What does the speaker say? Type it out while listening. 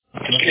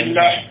بسم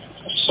الله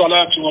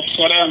الصلاة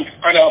والسلام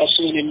على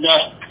رسول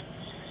الله.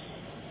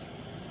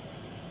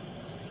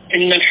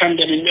 إن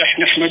الحمد لله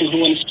نحمده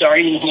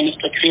ونستعينه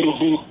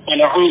ونستغفره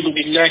ونعوذ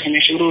بالله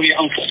من شرور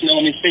أنفسنا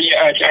ومن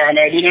سيئات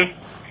أعمالنا.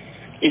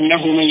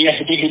 إنه من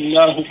يهده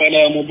الله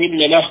فلا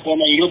مضل له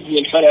ومن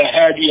يضلل فلا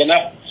هادي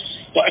له.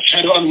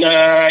 وأشهد أن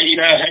لا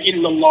إله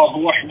إلا الله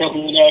وحده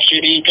لا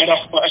شريك له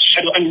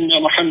وأشهد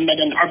أن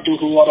محمدا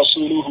عبده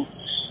ورسوله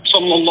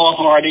صلى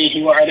الله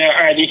عليه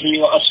وعلى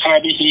آله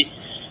وأصحابه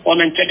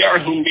ومن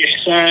تبعهم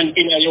بإحسان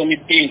إلى يوم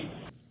الدين.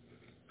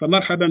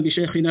 فمرحبا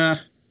بشيخنا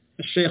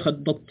الشيخ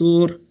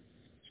الدكتور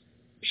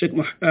الشيخ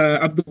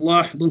عبد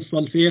الله بن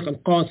صلفيق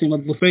القاسم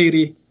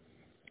الظفيري،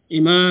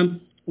 إمام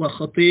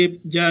وخطيب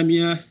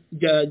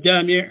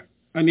جامع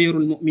أمير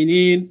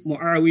المؤمنين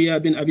معاوية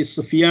بن أبي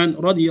سفيان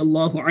رضي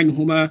الله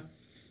عنهما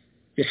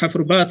في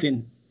حفر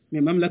باطن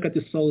من مملكة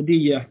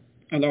السعودية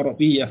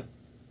العربية.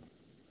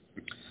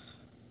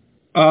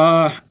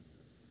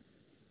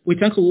 We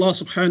thank Allah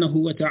subhanahu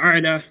wa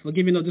ta'ala for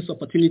giving us this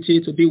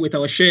opportunity to be with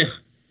our Sheikh,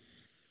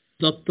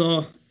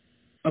 Dr.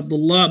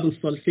 Abdullah bin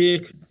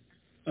Salfiq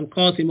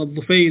Al-Qasim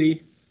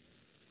Al-Dhufairi.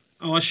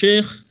 Our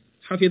Sheikh,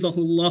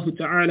 Hafidhahullah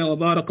ta'ala wa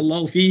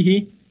barakallahu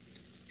fihi,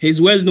 he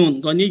is well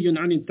known, ghaniyun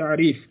an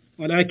ta'rif.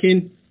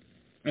 Walakin,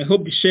 I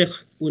hope the Sheikh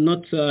will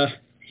not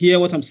hear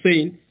what I'm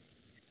saying.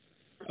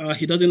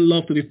 He doesn't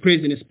love to be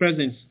praised in his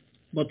presence.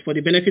 But for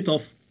the benefit of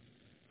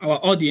our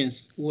audience,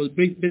 we will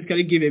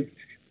basically give a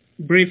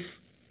brief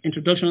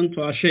introduction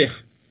to our Sheikh.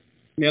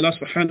 May Allah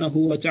subhanahu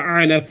wa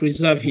ta'ala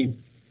preserve him.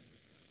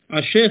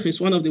 Our Sheikh is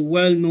one of the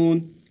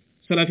well-known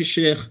Salafi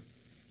Sheikh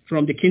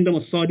from the Kingdom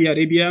of Saudi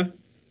Arabia.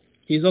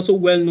 He is also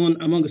well-known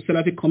among the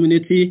Salafi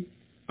community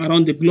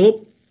around the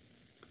globe.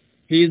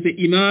 He is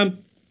the Imam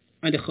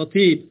and the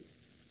Khatib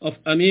of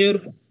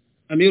Amir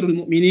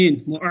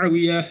al-Mu'mineen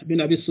Muawiyah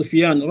bin Abi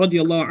Sufyan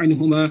radiyallahu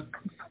anhuma,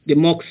 the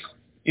mosque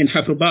in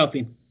Hafr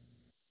Batin.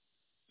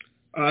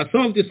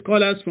 Some of the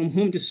scholars from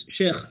whom this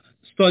Sheikh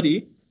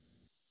study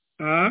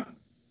are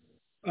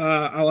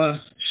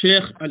our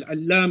Sheikh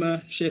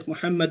Al-Allama, Sheikh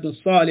Muhammad bin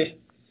Salih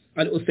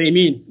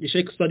Al-Uthaymeen. The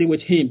Sheikh studied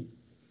with him.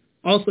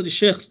 Also the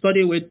Sheikh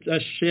studied with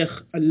Sheikh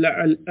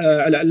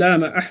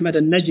Al-Allama Ahmad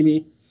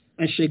Al-Najmi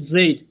and Sheikh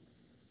Zayd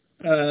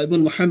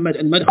bin Muhammad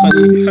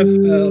Al-Madkhali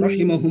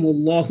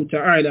rahimahumullah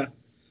ta'ala.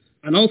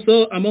 And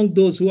also among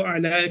those who are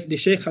alive, the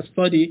Sheikh has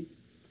studied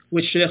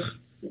with Sheikh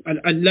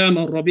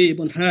Al-Allama Rabi'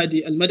 bin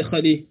Hadi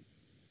Al-Madkhali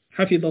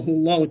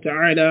hafidhahullah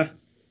ta'ala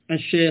and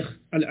Sheikh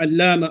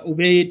Al-Allama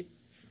Ubayd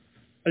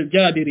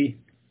Al-Jabiri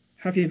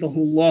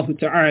hafidhahullah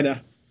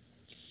ta'ala.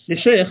 The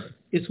Sheikh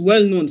is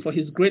well known for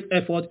his great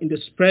effort in the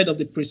spread of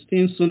the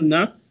pristine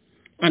Sunnah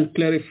and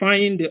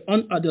clarifying the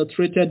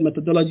unadulterated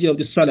methodology of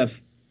the Salaf.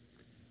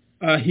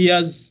 He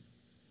has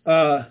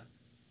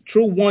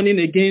true warning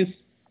against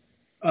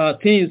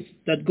things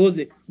that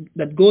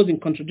goes in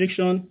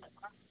contradiction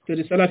to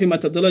the Salafi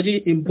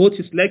methodology in both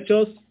his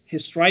lectures,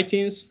 his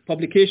writings,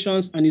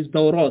 publications, and his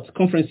dawrat,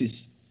 conferences.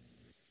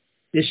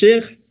 The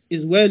Sheikh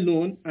is well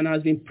known and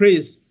has been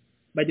praised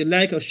by the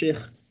like of Sheikh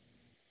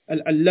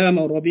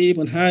Al-Allama Rabi'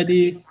 bin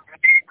Hadi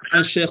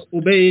and Sheikh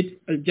Ubayd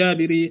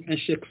Al-Jabiri and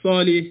Sheikh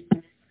Salih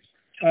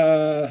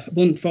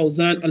bin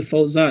Fawzan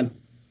Al-Fawzan.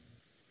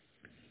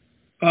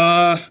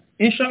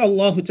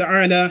 Insha'Allah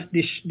ta'ala,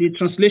 the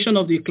translation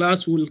of the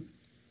class will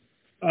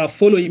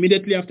follow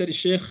immediately after the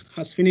Sheikh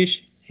has finished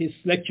his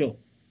lecture.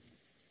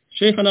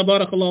 شيخنا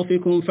بارك الله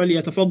فيكم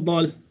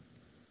فليتفضل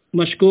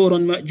مشكورا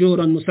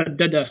مأجورا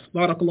مسددا.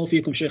 بارك الله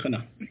فيكم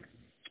شيخنا.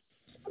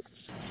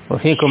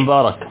 وفيكم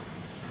بارك.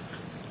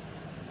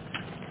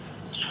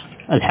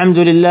 الحمد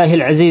لله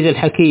العزيز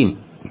الحكيم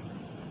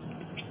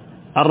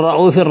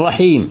الرؤوف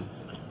الرحيم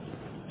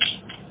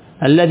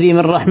الذي من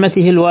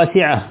رحمته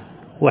الواسعة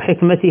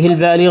وحكمته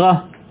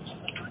البالغة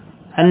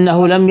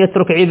أنه لم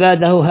يترك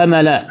عباده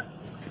هملا،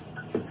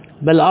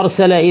 بل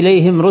أرسل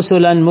إليهم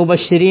رسلا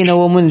مبشرين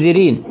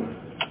ومنذرين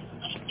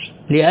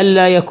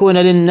لئلا يكون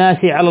للناس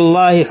على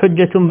الله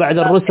حجة بعد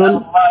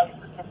الرسل.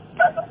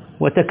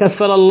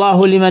 وتكفل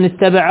الله لمن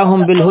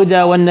اتبعهم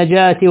بالهدى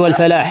والنجاة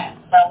والفلاح،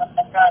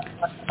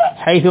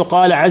 حيث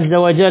قال عز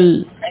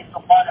وجل: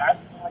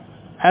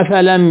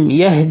 أفلم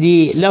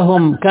يهدي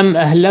لهم كم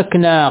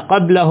أهلكنا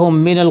قبلهم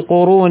من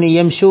القرون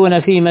يمشون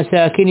في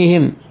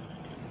مساكنهم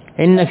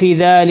إن في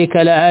ذلك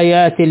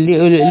لآيات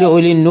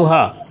لأولي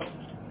النهى.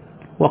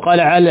 وقال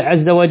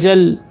عز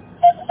وجل: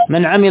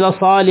 من عمل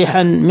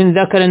صالحا من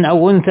ذكر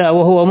أو أنثى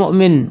وهو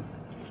مؤمن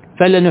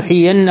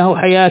فلنحيينه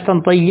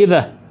حياة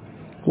طيبة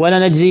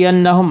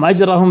ولنجزينهم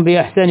أجرهم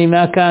بأحسن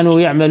ما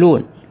كانوا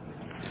يعملون.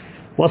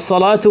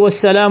 والصلاة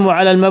والسلام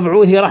على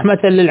المبعوث رحمة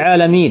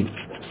للعالمين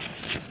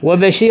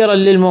وبشيرا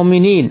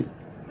للمؤمنين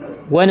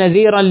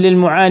ونذيرا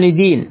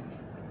للمعاندين،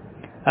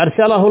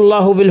 أرسله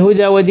الله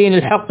بالهدى ودين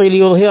الحق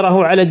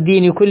ليظهره على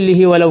الدين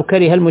كله ولو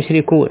كره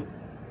المشركون.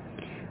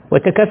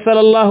 وتكفل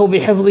الله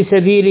بحفظ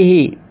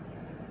سبيله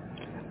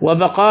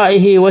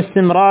وبقائه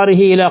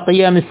واستمراره إلى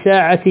قيام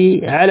الساعة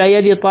على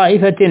يد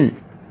طائفة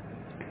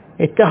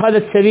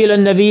اتخذت سبيل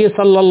النبي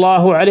صلى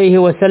الله عليه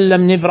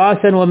وسلم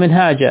نبراسا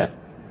ومنهاجا،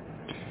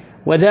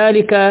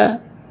 وذلك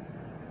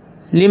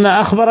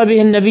لما أخبر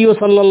به النبي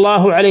صلى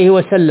الله عليه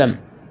وسلم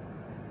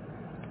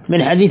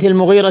من حديث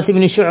المغيرة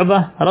بن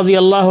شعبة رضي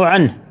الله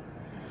عنه،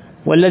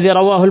 والذي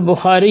رواه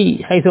البخاري،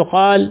 حيث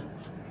قال: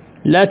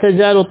 لا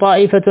تزال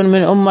طائفة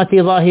من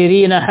أمتي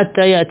ظاهرين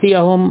حتى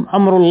يأتيهم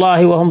أمر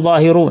الله وهم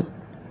ظاهرون،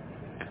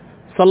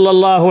 صلى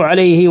الله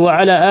عليه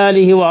وعلى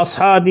آله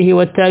وأصحابه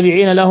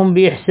والتابعين لهم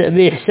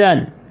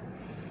بإحسان،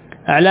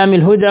 أعلام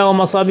الهدى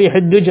ومصابيح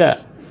الدجى،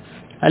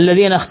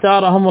 الذين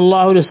اختارهم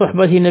الله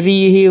لصحبة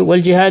نبيه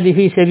والجهاد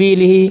في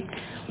سبيله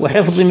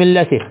وحفظ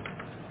ملته.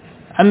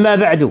 أما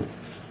بعد،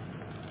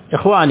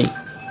 إخواني،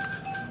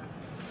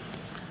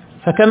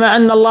 فكما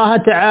أن الله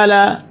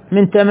تعالى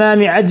من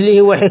تمام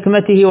عدله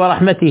وحكمته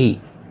ورحمته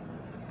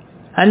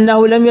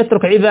أنه لم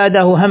يترك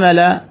عباده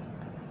هملا،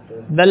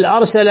 بل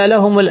أرسل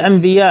لهم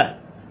الأنبياء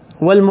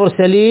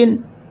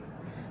والمرسلين،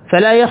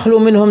 فلا يخلو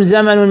منهم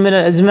زمن من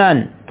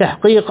الأزمان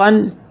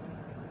تحقيقا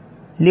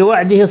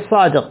لوعده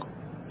الصادق،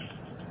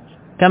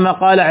 كما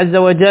قال عز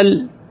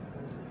وجل: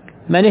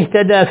 من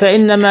اهتدى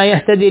فإنما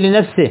يهتدي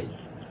لنفسه،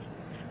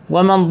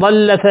 ومن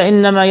ضل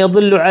فإنما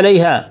يضل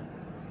عليها،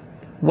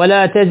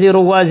 ولا تزر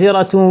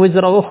وازرة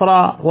وزر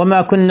أخرى،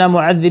 وما كنا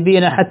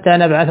معذبين حتى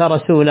نبعث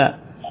رسولا.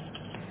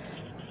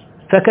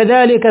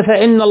 فكذلك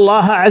فإن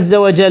الله عز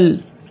وجل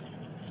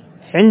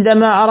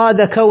عندما أراد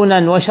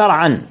كونا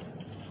وشرعا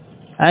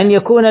أن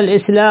يكون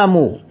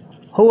الإسلام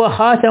هو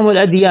خاتم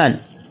الأديان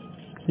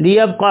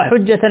ليبقى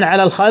حجة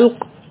على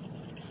الخلق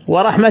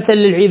ورحمة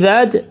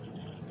للعباد،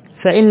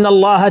 فإن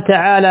الله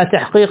تعالى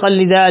تحقيقا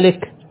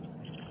لذلك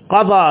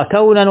قضى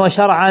كونا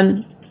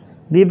وشرعا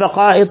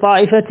ببقاء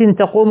طائفة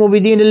تقوم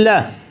بدين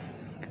الله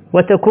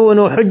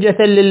وتكون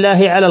حجة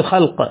لله على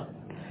الخلق،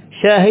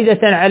 شاهدة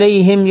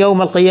عليهم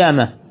يوم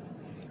القيامة،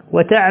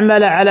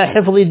 وتعمل على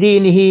حفظ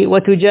دينه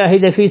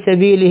وتجاهد في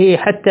سبيله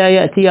حتى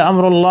يأتي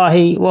أمر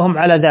الله وهم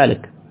على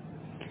ذلك.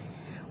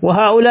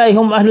 وهؤلاء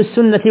هم أهل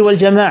السنة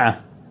والجماعة،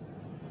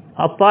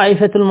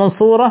 الطائفة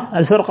المنصورة،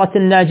 الفرقة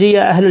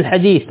الناجية، أهل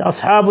الحديث،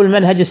 أصحاب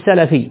المنهج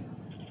السلفي.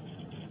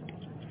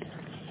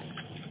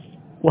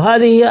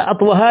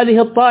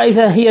 وهذه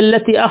الطائفة هي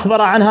التي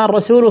أخبر عنها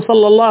الرسول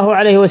صلى الله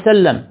عليه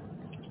وسلم،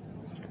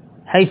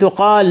 حيث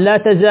قال: لا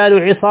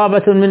تزال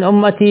عصابة من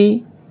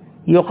أمتي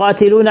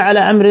يقاتلون على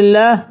أمر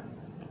الله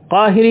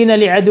قاهرين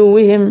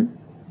لعدوهم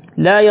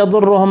لا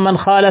يضرهم من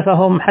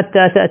خالفهم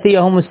حتى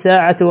تأتيهم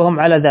الساعة وهم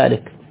على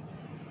ذلك.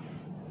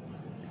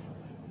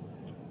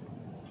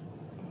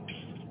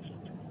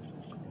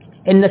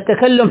 إن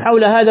التكلم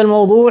حول هذا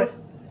الموضوع،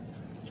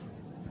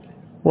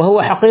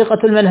 وهو حقيقة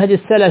المنهج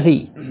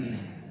السلفي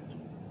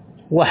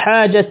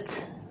وحاجة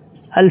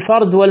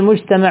الفرد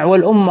والمجتمع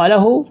والأمة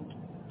له،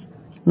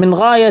 من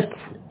غاية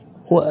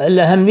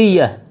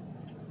الأهمية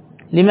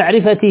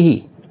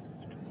لمعرفته،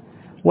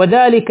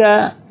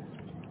 وذلك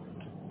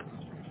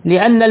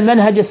لأن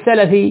المنهج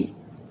السلفي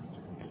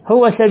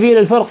هو سبيل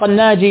الفرقة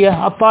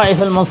الناجية،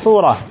 الطائفة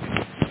المنصورة،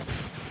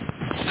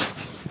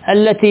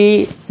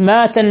 التي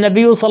مات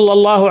النبي صلى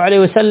الله عليه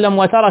وسلم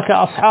وترك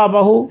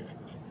أصحابه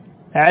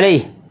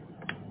عليه،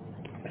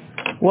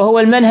 وهو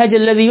المنهج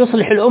الذي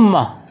يصلح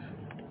الأمة،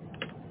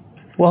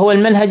 وهو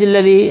المنهج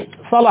الذي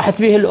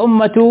صلحت به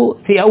الأمة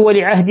في أول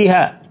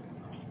عهدها،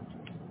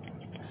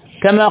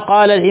 كما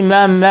قال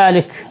الإمام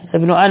مالك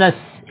ابن أنس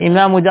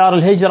إمام دار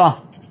الهجرة: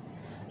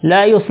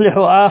 لا يصلح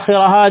آخر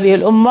هذه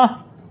الأمة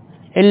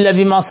إلا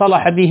بما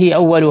صلح به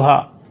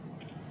أولها.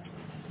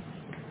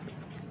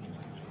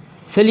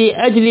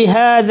 فلأجل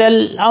هذا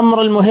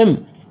الأمر المهم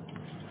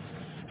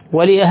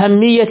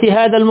ولأهمية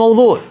هذا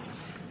الموضوع،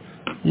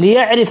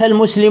 ليعرف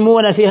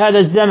المسلمون في هذا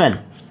الزمن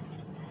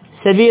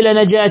سبيل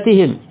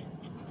نجاتهم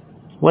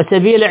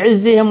وسبيل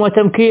عزهم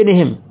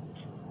وتمكينهم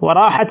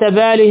وراحة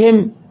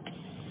بالهم،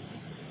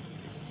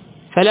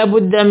 فلا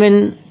بد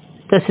من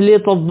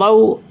تسليط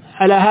الضوء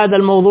على هذا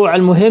الموضوع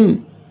المهم،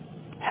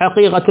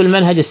 حقيقة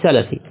المنهج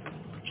السلفي.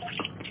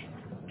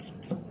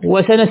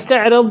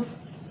 وسنستعرض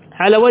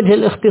على وجه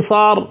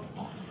الاختصار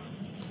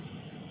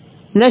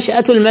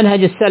نشأة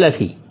المنهج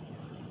السلفي،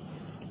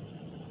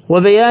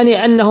 وبيان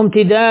أنه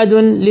امتداد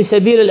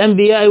لسبيل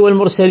الأنبياء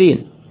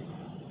والمرسلين،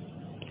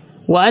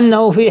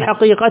 وأنه في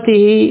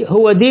حقيقته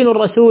هو دين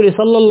الرسول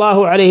صلى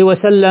الله عليه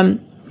وسلم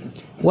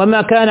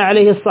وما كان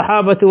عليه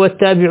الصحابة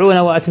والتابعون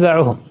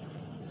وأتباعهم.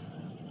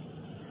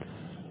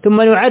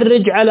 ثم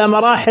نعرج على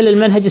مراحل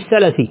المنهج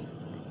السلفي.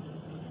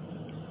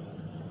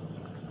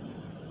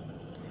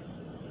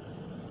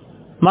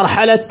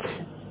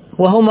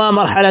 وهما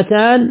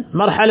مرحلتان: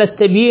 مرحلة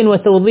تبيين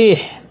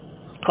وتوضيح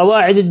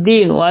قواعد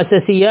الدين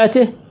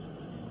وأساسياته،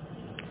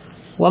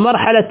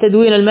 ومرحلة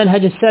تدوين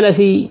المنهج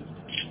السلفي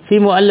في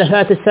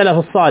مؤلفات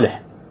السلف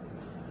الصالح.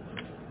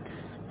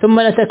 ثم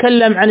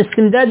نتكلم عن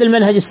استمداد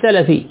المنهج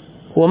السلفي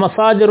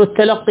ومصادر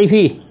التلقي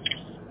فيه،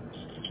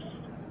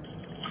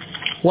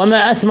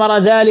 وما أثمر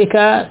ذلك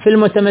في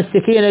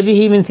المتمسكين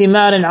به من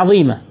ثمار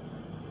عظيمة.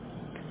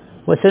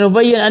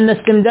 وسنبين أن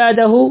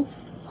استمداده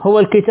هو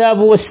الكتاب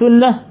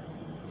والسنة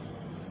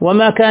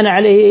وما كان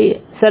عليه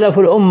سلف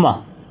الأمة.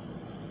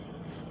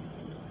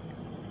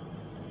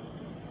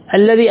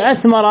 الذي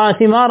أثمر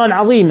ثمارا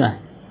عظيمة،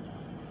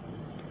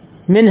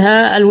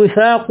 منها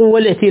الوفاق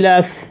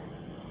والائتلاف،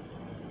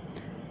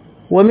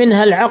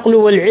 ومنها العقل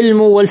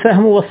والعلم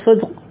والفهم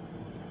والصدق،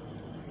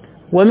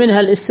 ومنها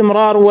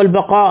الاستمرار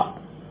والبقاء.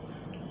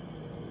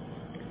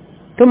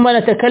 ثم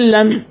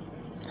نتكلم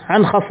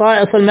عن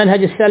خصائص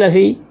المنهج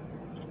السلفي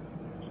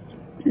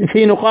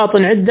في نقاط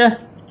عدة،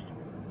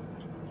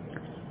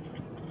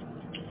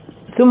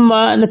 ثم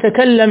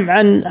نتكلم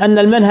عن أن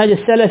المنهج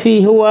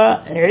السلفي هو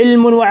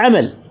علم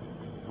وعمل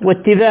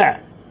واتباع،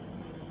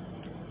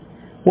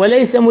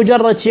 وليس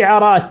مجرد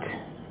شعارات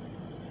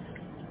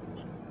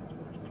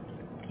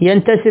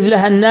ينتسب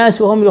لها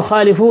الناس وهم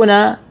يخالفون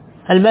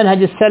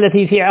المنهج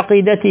السلفي في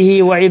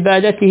عقيدته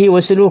وعبادته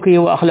وسلوكه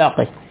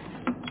وأخلاقه.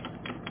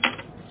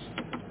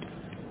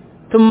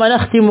 ثم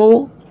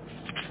نختم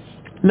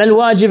ما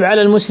الواجب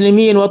على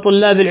المسلمين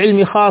وطلاب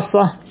العلم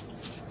خاصة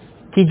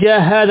تجاه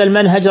هذا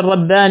المنهج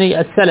الرباني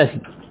السلفي.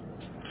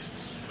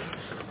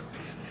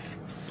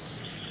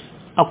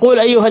 أقول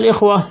أيها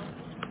الإخوة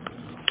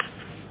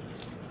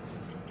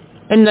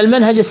إن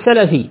المنهج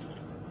السلفي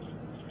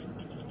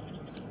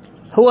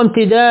هو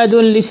امتداد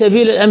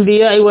لسبيل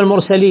الأنبياء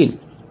والمرسلين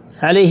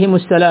عليهم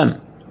السلام،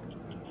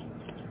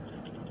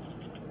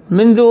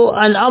 منذ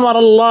أن أمر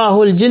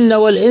الله الجن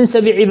والإنس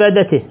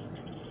بعبادته،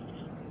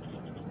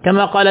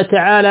 كما قال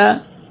تعالى: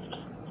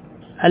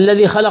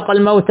 الذي خلق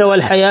الموت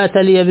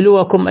والحياة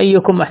ليبلوكم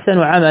أيكم أحسن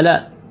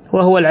عملا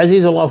وهو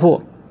العزيز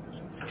الغفور.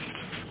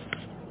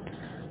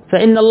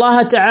 فإن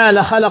الله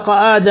تعالى خلق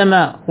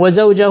آدم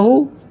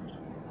وزوجه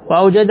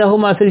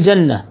وأوجدهما في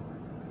الجنة،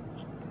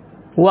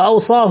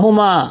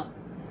 وأوصاهما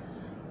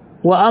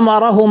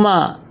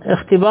وأمرهما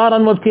اختبارا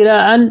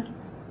وابتلاء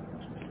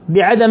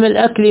بعدم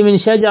الأكل من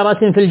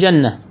شجرة في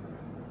الجنة،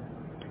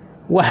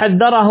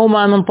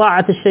 وحذرهما من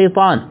طاعة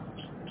الشيطان،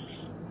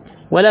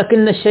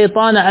 ولكن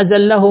الشيطان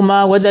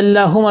أزلهما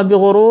ودلاهما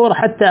بغرور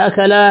حتى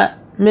أكلا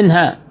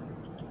منها،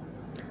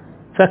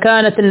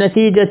 فكانت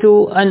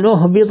النتيجة أن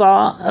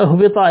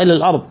أهبطا إلى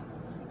الأرض.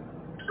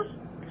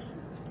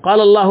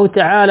 قال الله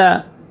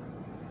تعالى: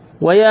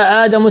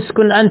 ويا آدم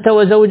اسكن أنت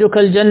وزوجك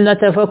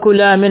الجنة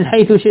فكلا من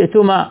حيث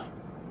شئتما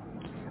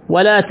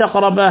ولا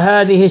تقربا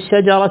هذه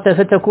الشجرة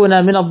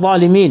فتكونا من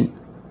الظالمين.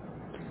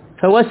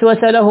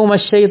 فوسوس لهما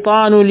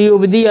الشيطان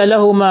ليبدي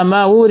لهما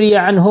ما وري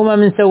عنهما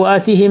من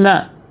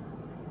سوآتهما،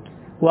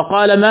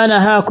 وقال: ما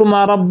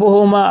نهاكما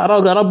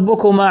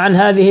ربكما عن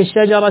هذه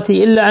الشجرة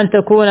إلا أن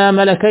تكونا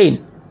ملكين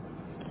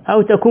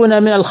أو تكونا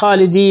من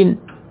الخالدين،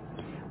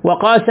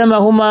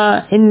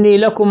 وقاسمهما إني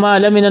لكما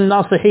لمن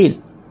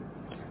الناصحين،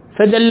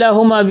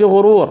 فدلاهما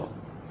بغرور،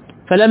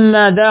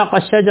 فلما ذاقا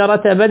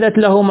الشجرة بدت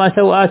لهما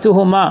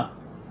سوآتهما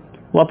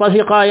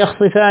وطفقا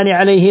يخصفان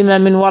عليهما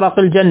من ورق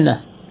الجنة،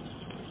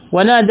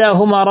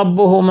 وناداهما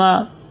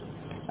ربهما: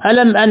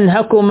 ألم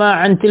أنهكما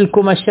عن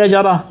تلكما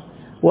الشجرة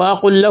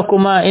وأقل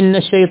لكما إن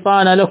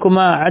الشيطان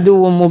لكما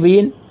عدو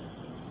مبين؟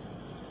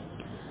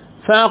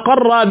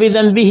 فأقرا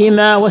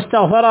بذنبهما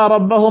واستغفرا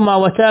ربهما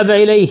وتاب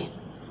إليه،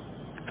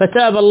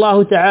 فتاب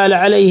الله تعالى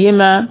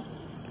عليهما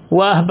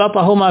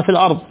وأهبطهما في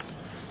الأرض.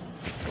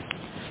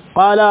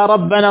 قالا: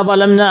 ربنا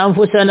ظلمنا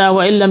أنفسنا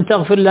وإن لم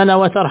تغفر لنا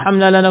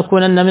وترحمنا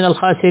لنكونن من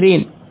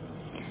الخاسرين.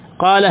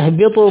 قال: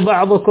 اهبطوا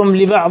بعضكم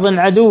لبعض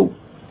عدو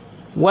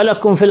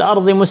ولكم في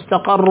الأرض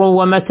مستقر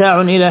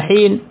ومتاع إلى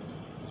حين.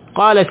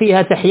 قال: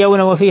 فيها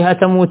تحيون وفيها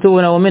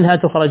تموتون ومنها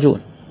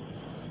تخرجون.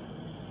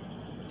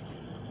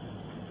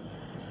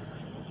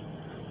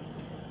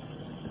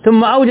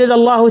 ثم أوجد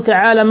الله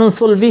تعالى من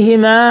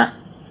صلبهما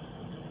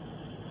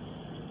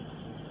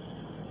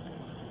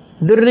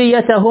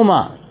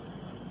ذريتهما،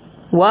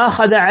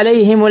 وأخذ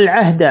عليهم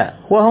العهد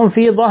وهم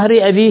في ظهر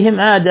أبيهم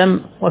آدم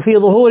وفي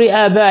ظهور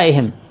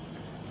آبائهم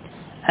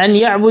أن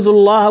يعبدوا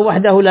الله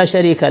وحده لا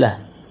شريك له،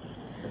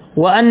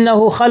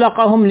 وأنه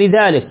خلقهم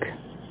لذلك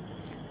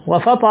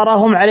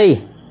وفطرهم عليه.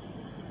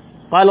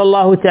 قال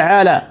الله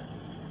تعالى: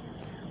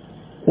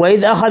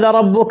 وإذ أخذ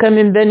ربك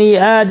من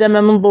بني آدم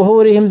من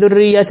ظهورهم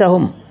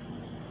ذريتهم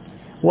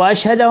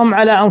وأشهدهم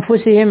على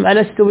أنفسهم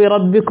ألست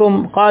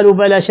بربكم قالوا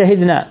بلى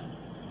شهدنا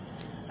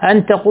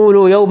أن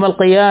تقولوا يوم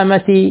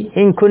القيامة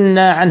إن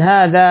كنا عن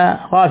هذا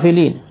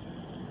غافلين،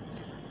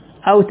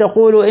 أو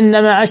تقولوا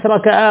إنما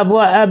أشرك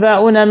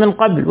آباؤنا من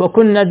قبل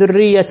وكنا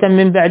ذرية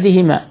من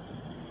بعدهما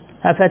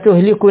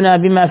أفتهلكنا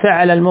بما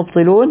فعل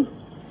المبطلون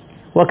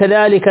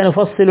وكذلك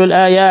نفصل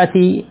الآيات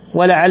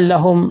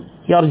ولعلهم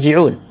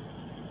يرجعون.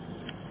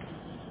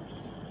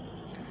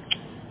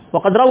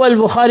 وقد روى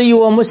البخاري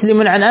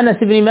ومسلم عن أنس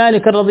بن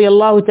مالك رضي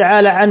الله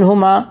تعالى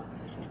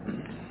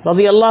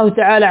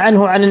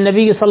عنه عن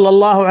النبي صلى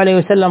الله عليه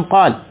وسلم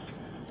قال: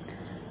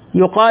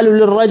 يقال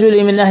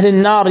للرجل من أهل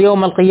النار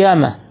يوم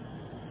القيامة: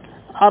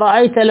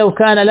 أرأيت لو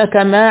كان لك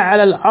ما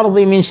على الأرض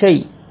من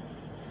شيء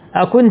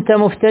أكنت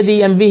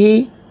مفتديا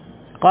به؟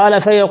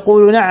 قال: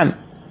 فيقول: نعم.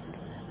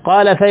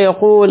 قال: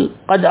 فيقول: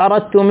 قد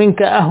أردت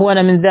منك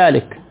أهون من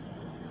ذلك،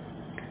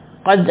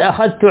 قد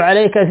أخذت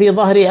عليك في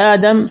ظهر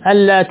آدم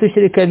ألا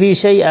تشرك بي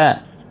شيئا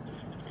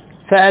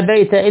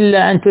فأبيت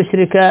إلا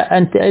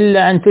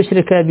أن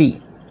تشرك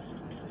بي.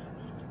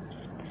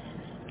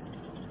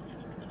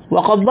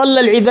 وقد ظل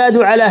العباد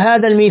على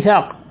هذا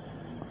الميثاق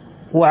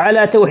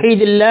وعلى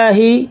توحيد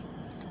الله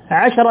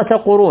 10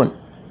 قرون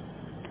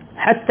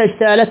حتى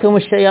اجتالتهم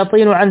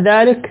الشياطين عن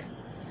ذلك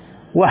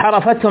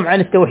وحرفتهم عن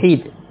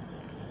التوحيد.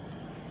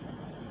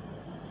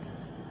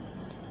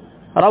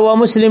 روى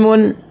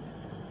مسلم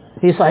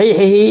في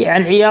صحيحه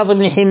عن عياض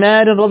بن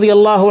حمار رضي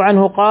الله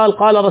عنه قال: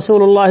 قال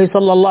رسول الله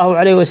صلى الله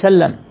عليه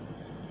وسلم: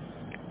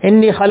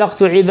 إني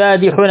خلقت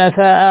عبادي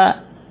حنفاء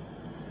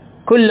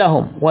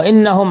كلهم،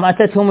 وإنهم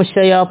أتتهم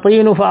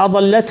الشياطين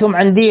فأضلتهم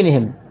عن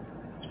دينهم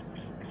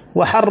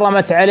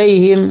وحرمت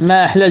عليهم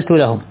ما أحللت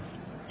لهم.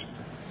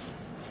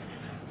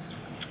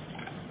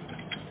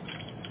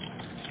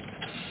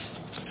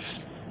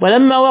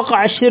 ولما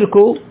وقع الشرك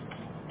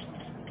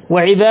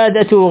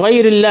وعبادة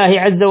غير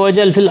الله عز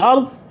وجل في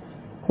الأرض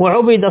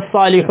وعبد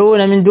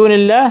الصالحون من دون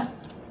الله،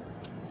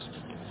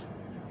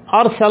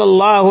 أرسل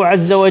الله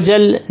عز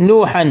وجل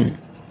نوحا،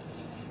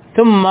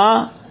 ثم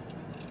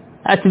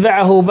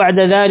أتبعه بعد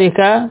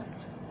ذلك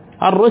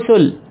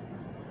الرسل.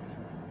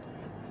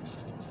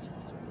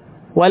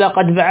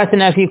 ولقد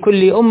بعثنا في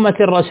كل أمة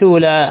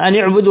رسولا أن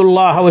اعبدوا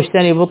الله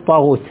واجتنبوا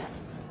الطاغوت.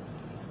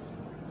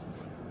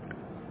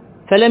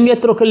 فلم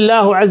يترك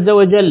الله عز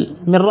وجل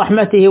من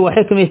رحمته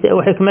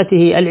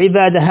وحكمته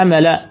العباد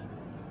هملا،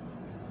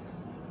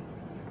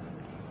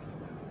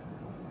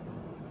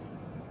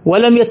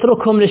 ولم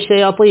يتركهم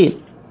للشياطين،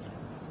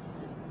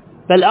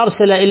 بل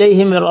أرسل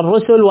إليهم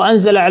الرسل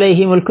وأنزل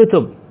عليهم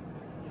الكتب.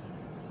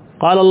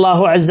 قال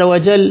الله عز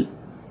وجل: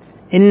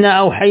 إنا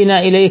أوحينا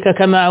إليك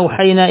كما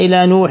أوحينا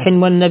إلى نوح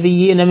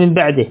والنبيين من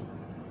بعده،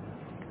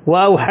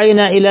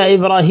 وأوحينا إلى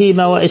إبراهيم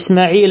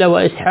وإسماعيل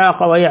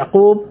وإسحاق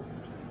ويعقوب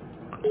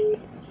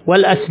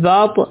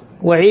والأسباط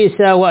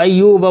وعيسى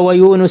وأيوب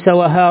ويونس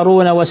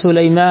وهارون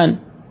وسليمان،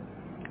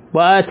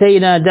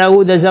 وآتينا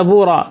داود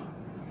زبورا،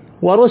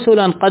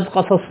 ورسلا قد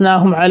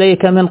قصصناهم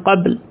عليك من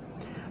قبل،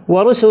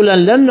 ورسلا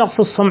لم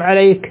نقصصهم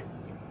عليك،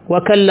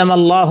 وكلم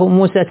الله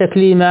موسى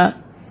تكليما،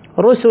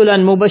 رسلا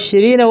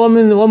مبشرين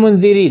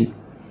ومنذرين،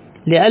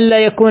 لئلا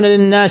يكون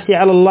للناس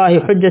على الله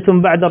حجة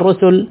بعد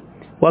الرسل،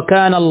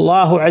 وكان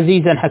الله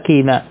عزيزا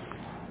حكيما.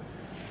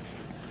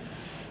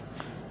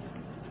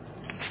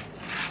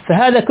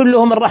 فهذا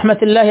كله من رحمة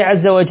الله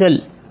عز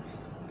وجل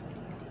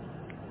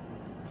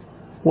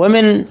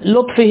ومن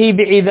لطفه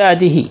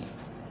بعباده،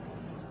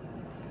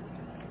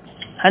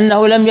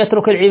 أنه لم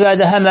يترك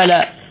العباد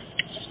هملا،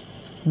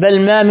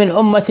 بل ما من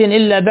أمة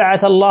إلا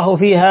بعث الله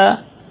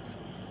فيها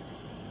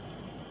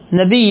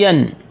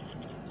نبيا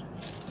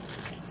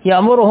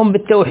يأمرهم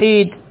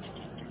بالتوحيد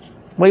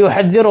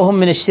ويحذرهم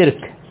من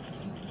الشرك.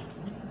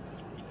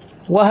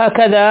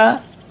 وهكذا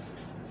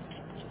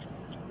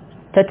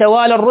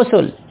تتوالى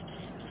الرسل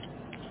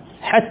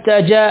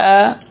حتى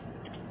جاء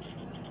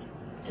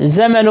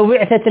زمن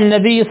بعثة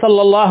النبي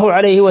صلى الله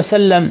عليه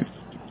وسلم،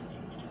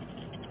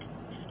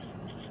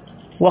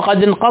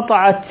 وقد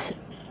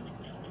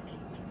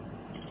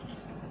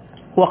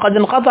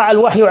انقطع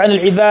الوحي عن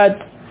العباد،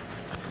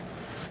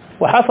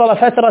 وحصل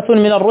فترة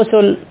من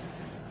الرسل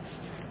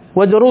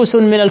ودروس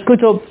من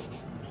الكتب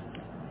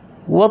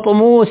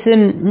وطموس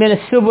من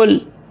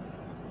السبل،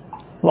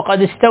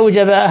 وقد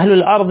استوجب أهل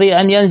الأرض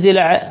أن ينزل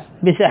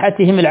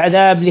بساحتهم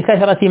العذاب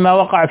لكثرة ما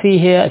وقع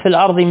فيه في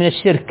الأرض من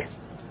الشرك.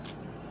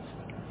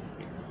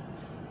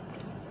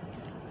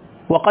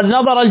 وقد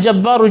نظر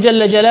الجبار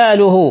جل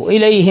جلاله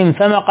إليهم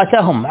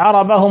فمقتهم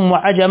عربهم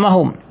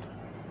وعجمهم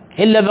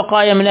إلا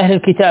بقايا من أهل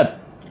الكتاب.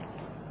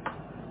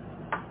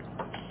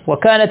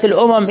 وكانت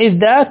الأمم إذ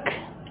ذاك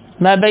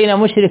ما بين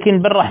مشرك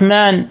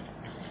بالرحمن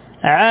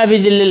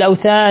عابد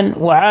للأوثان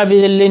وعابد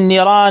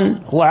للنيران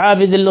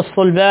وعابد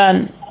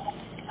للصلبان،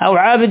 أو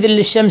عابد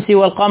للشمس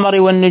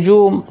والقمر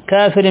والنجوم،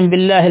 كافر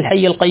بالله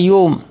الحي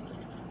القيوم،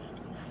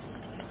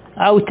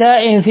 أو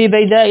تائه في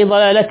بيداء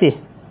ضلالته،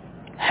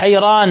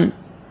 حيران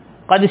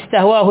قد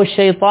استهواه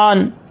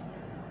الشيطان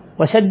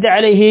وسد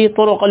عليه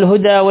طرق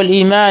الهدى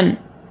والإيمان.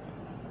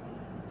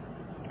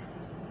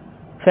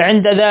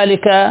 فعند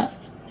ذلك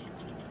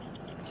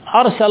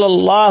أرسل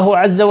الله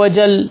عز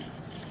وجل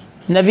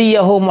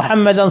نبيه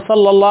محمدا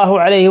صلى الله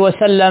عليه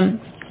وسلم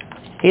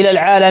إلى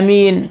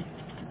العالمين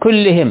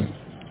كلهم،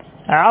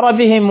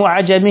 عربهم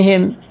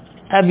وعجمهم،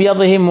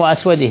 أبيضهم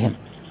وأسودهم.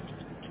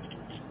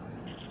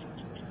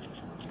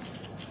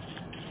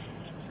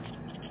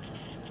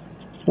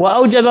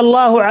 وأوجب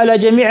الله على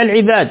جميع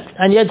العباد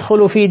أن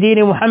يدخلوا في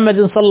دين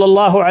محمد صلى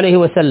الله عليه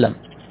وسلم،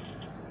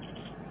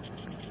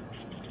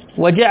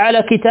 وجعل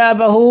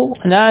كتابه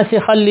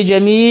ناسخا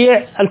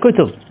لجميع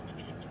الكتب،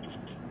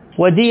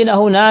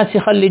 ودينه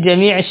ناسخا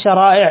لجميع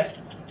الشرائع.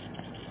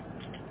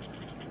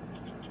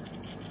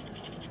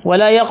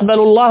 ولا يقبل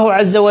الله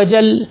عز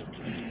وجل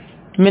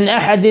من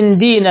أحد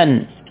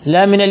دينا،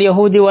 لا من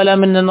اليهود ولا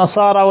من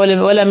النصارى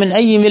ولا من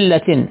أي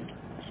ملة،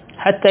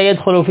 حتى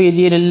يدخلوا في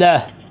دين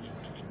الله،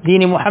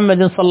 دين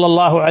محمد صلى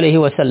الله عليه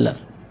وسلم.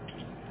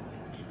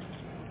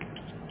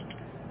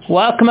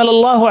 وأكمل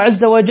الله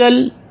عز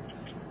وجل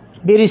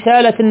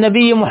برسالة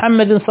النبي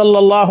محمد صلى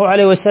الله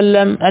عليه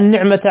وسلم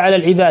النعمة على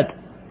العباد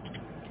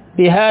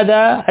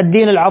بهذا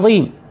الدين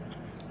العظيم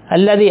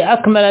الذي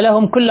أكمل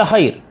لهم كل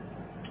خير،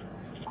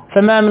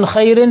 فما من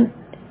خير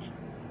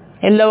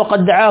إلا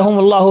وقد دعاهم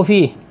الله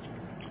فيه،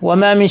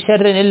 وما من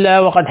شر إلا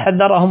وقد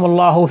حذرهم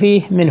الله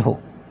فيه منه.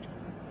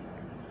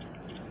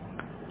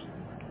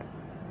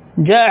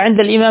 جاء عند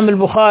الإمام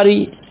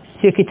البخاري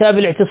في كتاب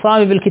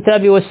الاعتصام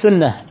بالكتاب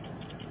والسنة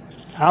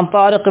عن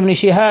طارق بن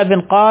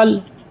شهاب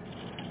قال: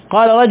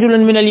 قال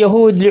رجل من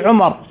اليهود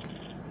لعمر: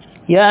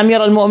 يا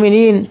أمير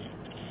المؤمنين،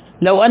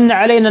 لو أن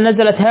علينا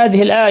نزلت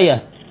هذه الآية: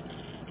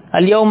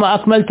 اليوم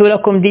أكملت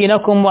لكم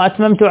دينكم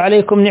وأتممت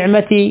عليكم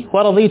نعمتي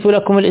ورضيت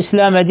لكم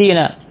الإسلام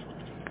دينا،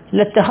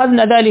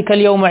 لاتخذنا ذلك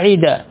اليوم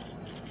عيدا.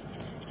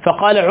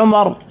 فقال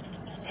عمر: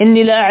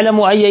 إني لا أعلم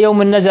أي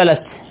يوم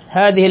نزلت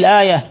هذه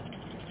الآية،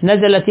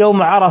 نزلت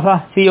يوم عرفة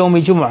في يوم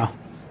جمعة.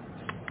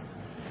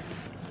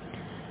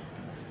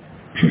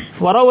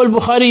 وروى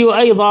البخاري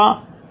أيضا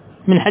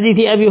من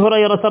حديث أبي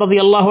هريرة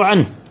رضي الله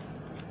عنه،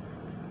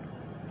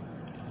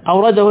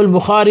 أورده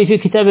البخاري في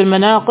كتاب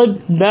المناقب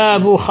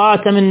باب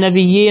خاتم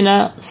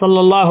النبيين صلى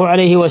الله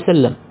عليه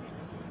وسلم،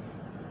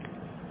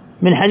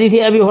 من حديث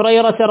أبي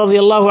هريرة رضي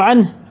الله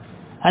عنه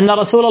أن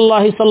رسول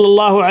الله صلى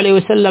الله عليه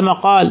وسلم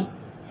قال: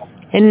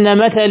 إن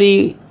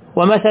مثلي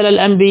ومثل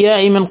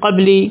الأنبياء من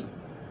قبلي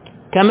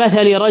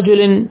كمثل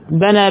رجل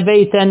بنى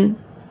بيتا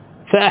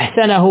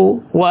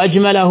فأحسنه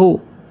وأجمله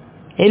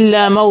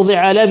إلا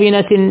موضع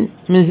لبنة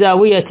من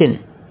زاوية،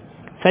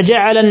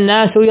 فجعل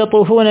الناس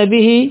يطوفون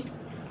به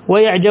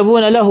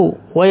ويعجبون له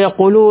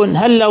ويقولون: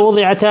 هل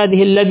وضعت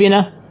هذه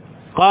اللبنة؟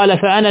 قال: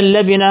 فأنا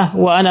اللبنة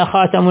وأنا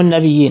خاتم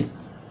النبيين.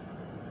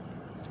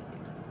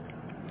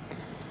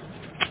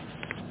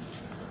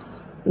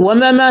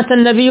 وما مات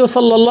النبي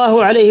صلى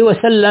الله عليه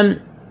وسلم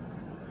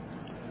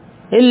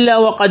إلا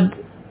وقد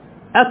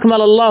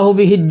أكمل الله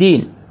به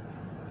الدين،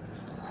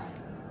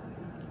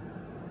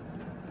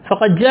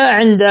 فقد جاء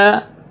عند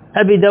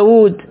أبي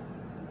داود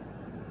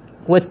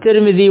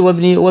والترمذي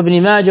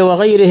وابن ماجه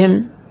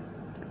وغيرهم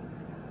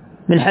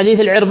من حديث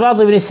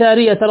العرباض بن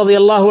سارية رضي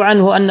الله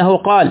عنه أنه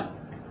قال: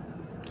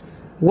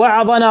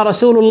 وعظنا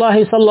رسول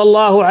الله صلى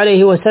الله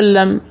عليه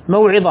وسلم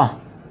موعظة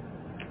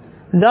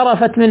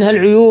ذرفت منها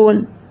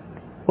العيون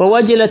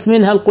ووجلت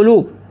منها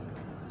القلوب،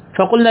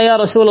 فقلنا: يا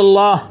رسول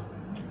الله،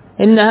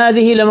 إن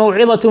هذه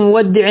لموعظة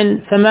مودع،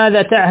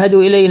 فماذا تعهد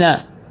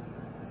إلينا؟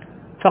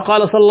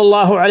 فقال صلى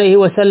الله عليه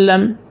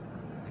وسلم: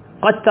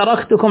 قد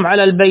تركتكم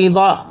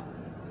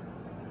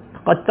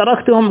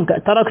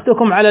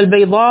على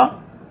البيضاء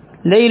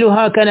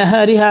ليلها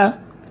كنهارها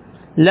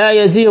لا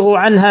يزيغ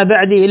عنها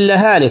بعدي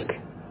إلا هالك،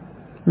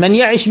 من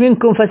يعش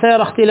منكم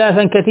فسيرى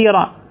اختلافا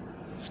كثيرا،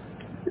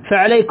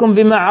 فعليكم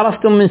بما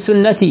عرفتم من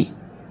سنتي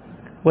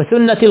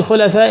وسنة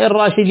الخلفاء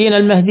الراشدين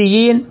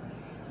المهديين،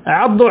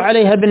 عضوا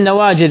عليها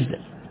بالنواجذ،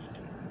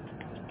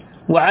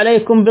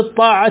 وعليكم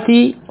بالطاعة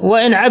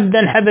وإن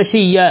عبدا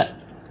حبشيا،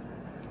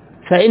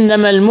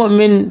 فإنما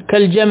المؤمن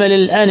كالجمل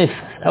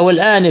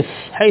الآنف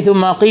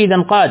حيثما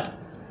قيدا قاد.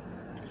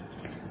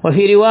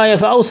 وفي رواية: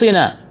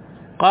 فأوصنا،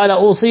 قال: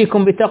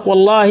 أوصيكم بتقوى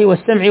الله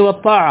والسمع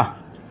والطاعة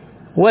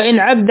وإن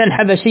عبدا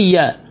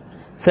حبشيا،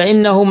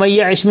 فإنه من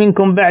يعش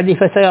منكم بعدي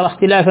فسيرى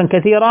اختلافا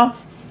كثيرا،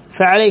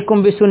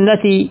 فعليكم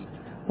بسنتي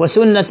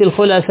وسنة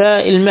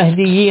الخلفاء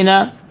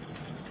المهديين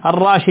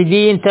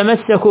الراشدين،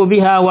 تمسكوا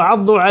بها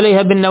وعضوا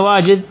عليها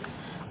بالنواجذ،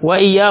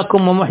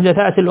 وإياكم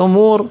ومحدثات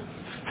الأمور،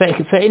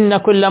 فإن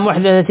كل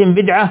محدثة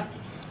بدعة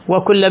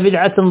وكل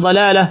بدعة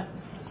ضلالة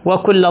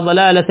وكل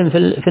ضلالة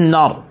في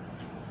النار.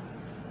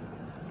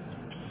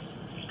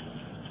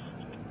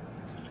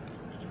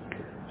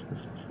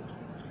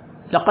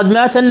 لقد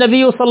مات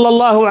النبي صلى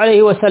الله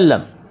عليه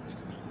وسلم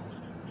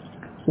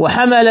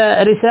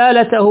وحمل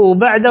رسالته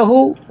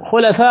بعده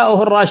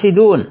خلفاؤه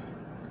الراشدون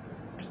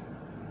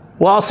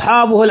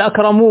وأصحابه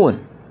الأكرمون،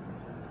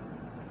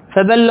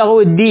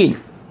 فبلغوا الدين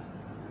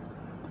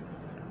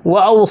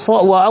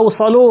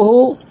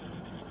وأوصلوه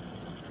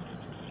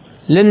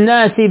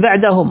للناس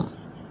بعدهم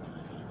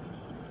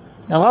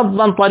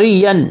غضا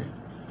طريا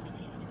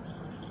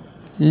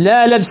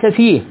لا لبس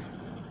فيه.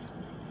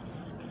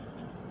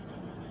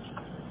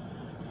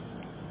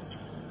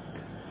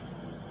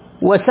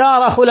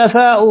 وسار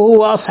خلفاؤه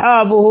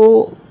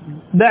وأصحابه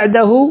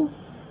بعده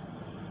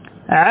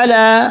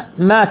على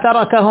ما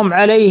تركهم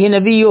عليه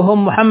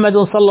نبيهم محمد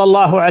صلى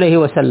الله عليه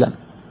وسلم،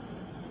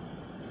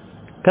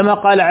 كما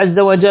قال عز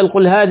وجل: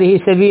 قل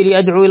هذه سبيلي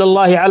أدعو إلى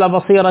الله على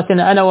بصيرة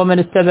أنا ومن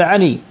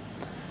اتبعني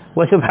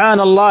وسبحان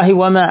الله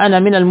وما أنا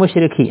من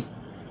المشركين.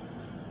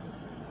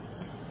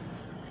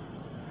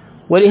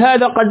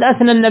 ولهذا قد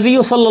أثنى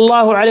النبي صلى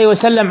الله عليه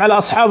وسلم على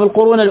أصحاب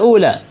القرون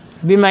الأولى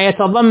بما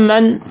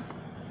يتضمن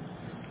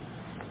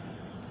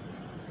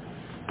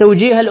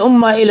توجيه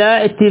الأمة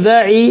إلى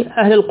اتباع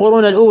أهل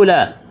القرون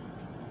الأولى،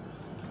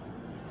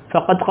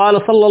 فقد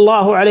قال صلى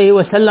الله عليه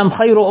وسلم: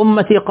 خير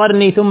أمتي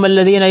قرني ثم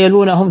الذين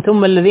يلونهم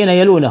ثم الذين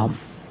يلونهم.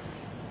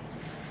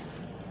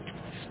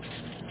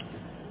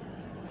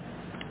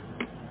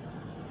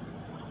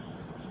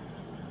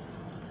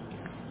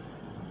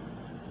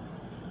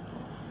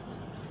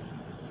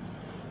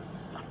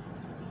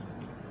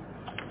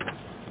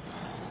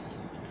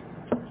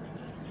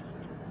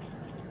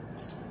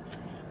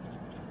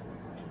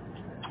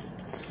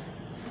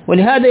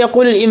 ولهذا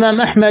يقول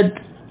الإمام أحمد: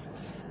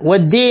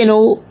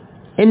 والدين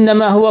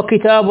إنما هو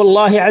كتاب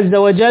الله عز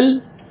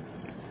وجل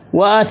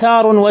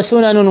وآثار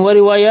وسنن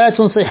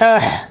وروايات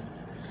صحاح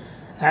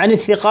عن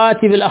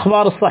الثقات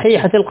بالأخبار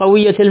الصحيحة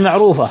القوية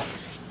المعروفة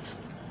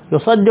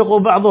يصدق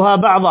بعضها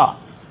بعضا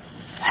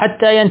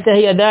حتى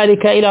ينتهي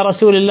ذلك إلى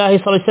رسول الله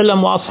صلى الله عليه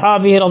وسلم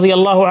وأصحابه رضي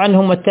الله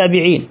عنهم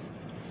والتابعين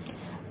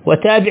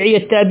وتابعي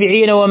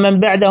التابعين ومن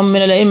بعدهم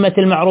من الأئمة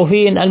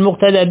المعروفين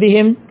المقتدى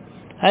بهم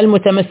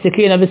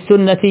المتمسكين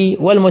بالسنة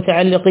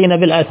والمتعلقين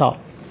بالآثار.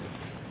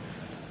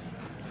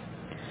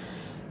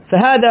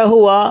 فهذا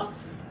هو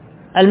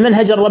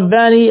المنهج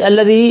الرباني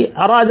الذي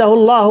أراده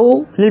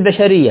الله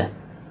للبشرية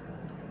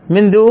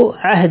منذ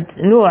عهد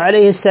نوح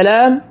عليه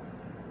السلام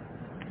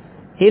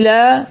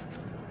إلى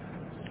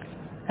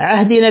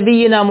عهد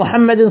نبينا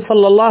محمد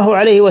صلى الله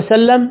عليه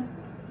وسلم،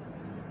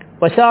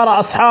 وسار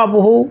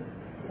أصحابه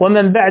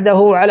ومن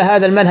بعده على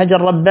هذا المنهج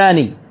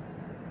الرباني،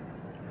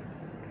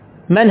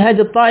 منهج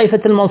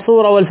الطائفة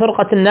المنصورة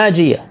والفرقة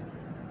الناجية،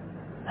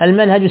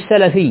 المنهج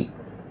السلفي.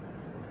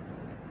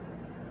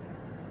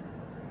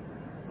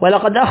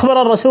 ولقد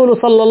أخبر الرسول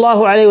صلى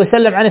الله عليه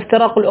وسلم عن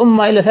افتراق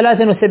الأمة إلى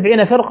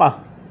 73 فرقة،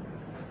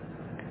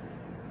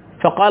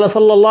 فقال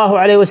صلى الله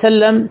عليه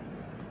وسلم: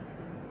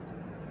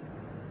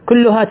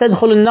 كلها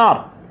تدخل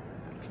النار،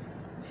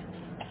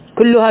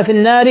 كلها في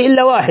النار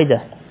إلا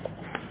واحدة.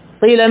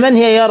 قيل: من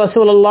هي يا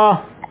رسول الله؟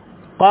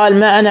 قال: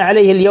 ما أنا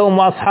عليه اليوم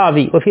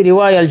وأصحابي، وفي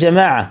رواية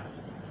الجماعة.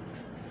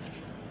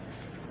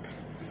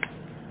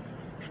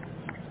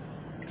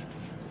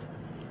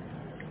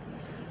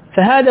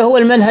 فهذا هو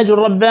المنهج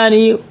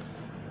الرباني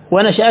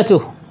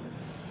ونشأته،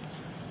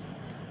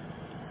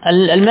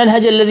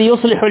 المنهج الذي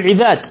يصلح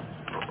العباد.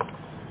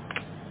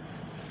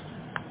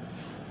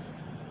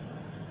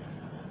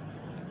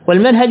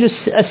 والمنهج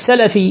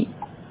السلفي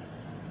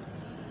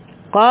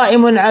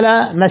قائم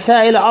على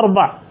مسائل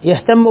 4،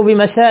 يهتم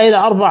بمسائل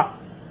 4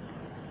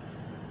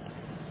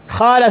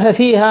 خالف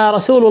فيها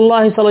رسول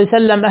الله صلى الله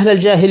عليه وسلم أهل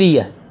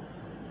الجاهلية،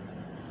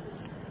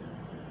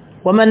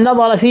 ومن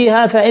نظر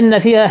فيها فإن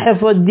فيها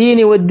حفظ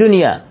الدين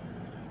والدنيا.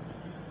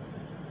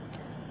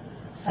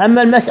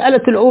 أما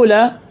المسألة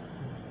الأولى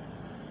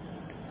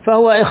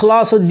فهو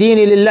إخلاص الدين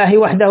لله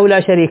وحده لا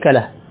شريك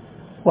له،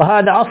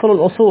 وهذا أصل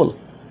الأصول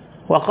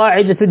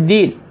وقاعدة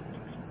الدين،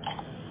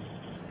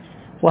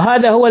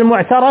 وهذا هو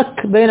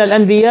المعترك بين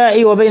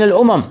الأنبياء وبين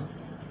الأمم.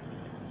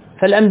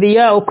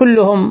 فالأنبياء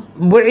كلهم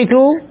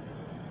بعثوا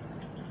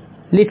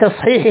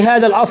لتصحيح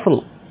هذا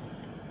الأصل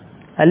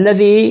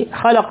الذي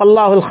خلق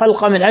الله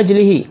الخلق من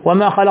أجله: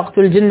 وما خلقت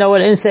الجن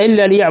والإنس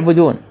إلا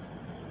ليعبدون.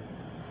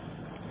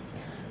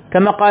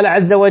 كما قال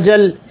عز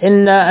وجل: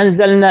 إنا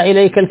أنزلنا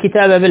إليك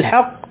الكتاب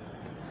بالحق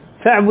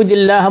فاعبد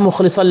الله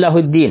مخلصا له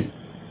الدين.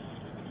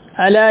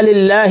 ألا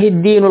لله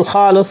الدين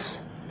الخالص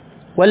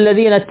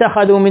والذين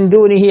اتخذوا من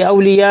دونه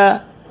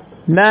أولياء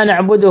ما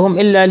نعبدهم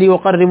إلا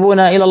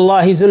ليقربونا إلى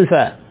الله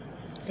زلفى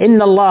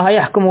إن الله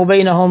يحكم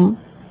بينهم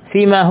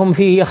فيما هم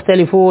فيه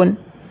يختلفون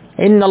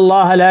إن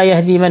الله لا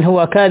يهدي من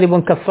هو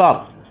كاذب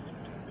كفار.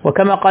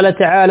 وكما قال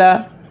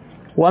تعالى: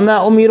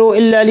 وما أمروا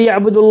إلا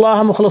ليعبدوا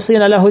الله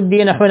مخلصين له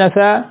الدين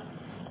حنفاء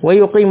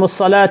ويقيموا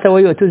الصلاة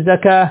ويؤتوا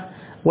الزكاة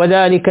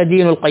وذلك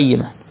دين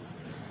القيمة.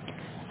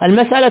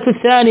 المسألة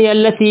الثانية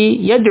التي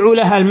يدعو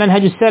لها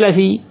المنهج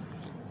السلفي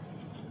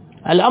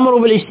الأمر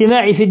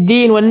بالاجتماع في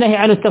الدين والنهي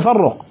عن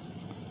التفرق.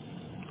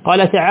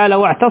 قال تعالى: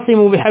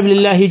 واعتصموا بحبل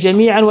الله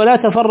جميعا ولا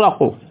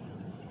تفرقوا.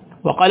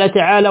 وقال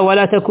تعالى: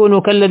 ولا تكونوا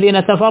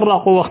كالذين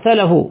تفرقوا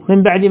واختلفوا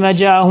من بعد ما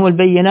جاءهم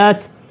البينات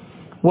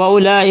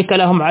وأولئك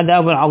لهم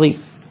عذاب عظيم.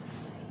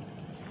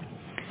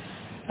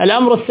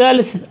 الأمر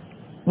الثالث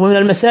ومن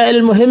المسائل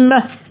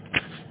المهمة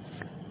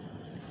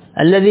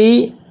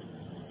الذي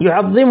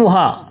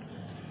يعظمها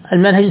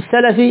المنهج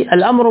السلفي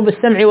الأمر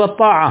بالسمع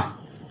والطاعة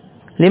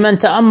لمن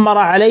تأمر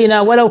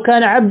علينا ولو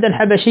كان عبدا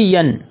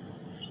حبشيا،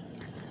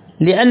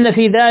 لأن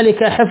في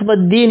ذلك حفظ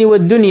الدين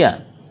والدنيا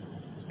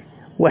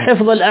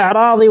وحفظ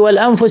الأعراض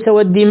والأنفس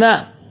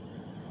والدماء،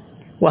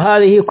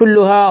 وهذه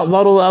كلها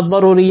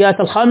الضروريات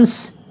الخمس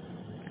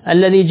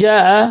الذي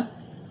جاء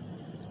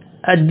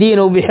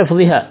الدين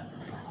بحفظها.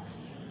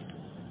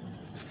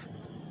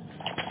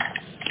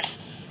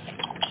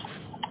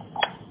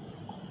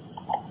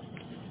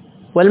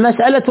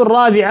 والمسألة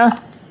الرابعة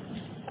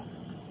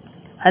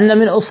أن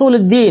من أصول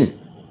الدين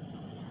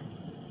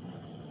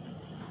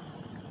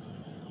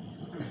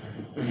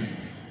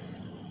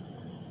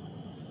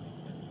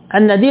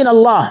أن دين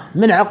الله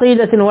من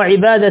عقيدة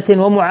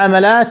وعبادة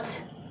ومعاملات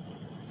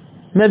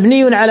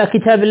مبني على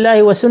كتاب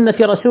الله وسنة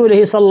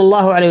رسوله صلى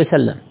الله عليه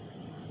وسلم،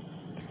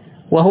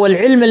 وهو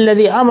العلم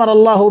الذي أمر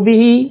الله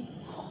به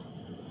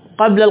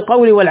قبل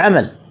القول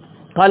والعمل.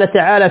 قال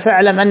تعالى: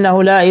 فاعلم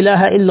أنه لا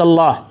إله إلا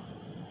الله.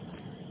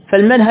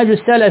 فالمنهج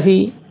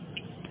السلفي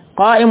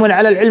قائم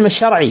على العلم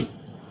الشرعي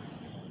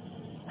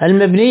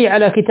المبني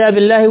على كتاب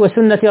الله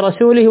وسنة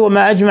رسوله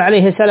وما أجمع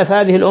عليه سلف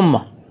هذه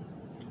الأمة،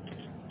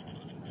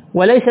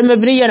 وليس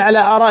مبنيا على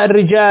آراء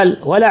الرجال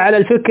ولا على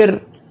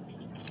الفكر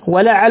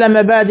ولا على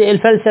مبادئ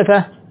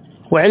الفلسفة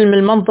وعلم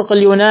المنطق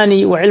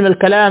اليوناني وعلم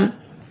الكلام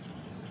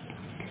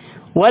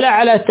ولا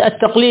على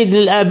التقليد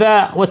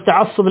للآباء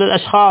والتعصب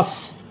للأشخاص،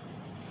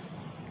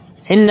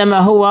 إنما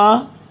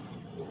هو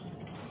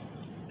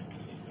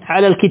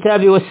على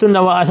الكتاب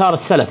والسنة وآثار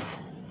السلف.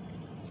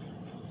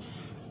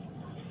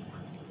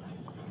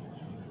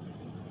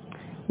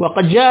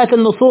 وقد جاءت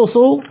النصوص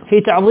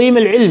في تعظيم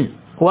العلم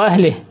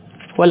وأهله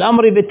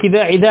والأمر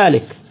باتباع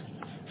ذلك،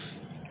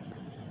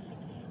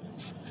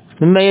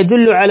 مما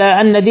يدل على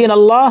أن دين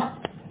الله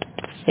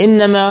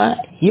إنما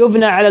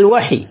يبنى على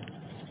الوحي.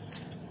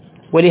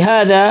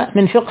 ولهذا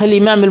من فقه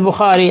الإمام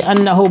البخاري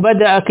أنه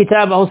بدأ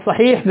كتابه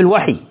الصحيح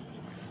بالوحي،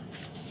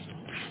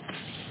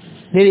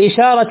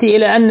 للإشارة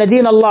إلى أن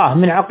دين الله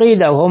من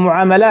عقيدة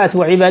ومعاملات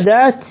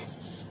وعبادات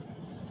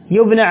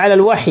يبنى على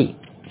الوحي،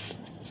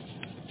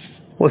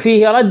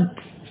 وفيه رد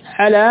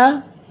على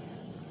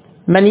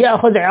من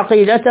يأخذ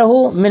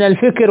عقيدته من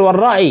الفكر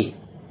والرأي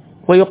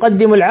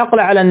ويقدم العقل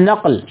على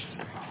النقل.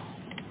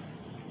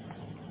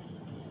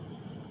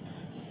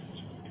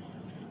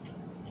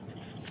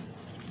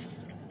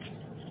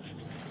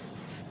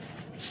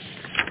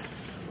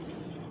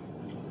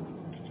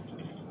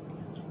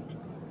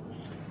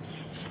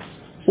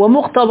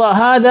 ومقتضى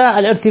هذا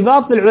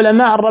الارتباط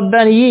بالعلماء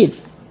الربانيين،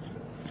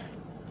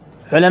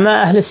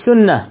 علماء أهل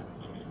السنة،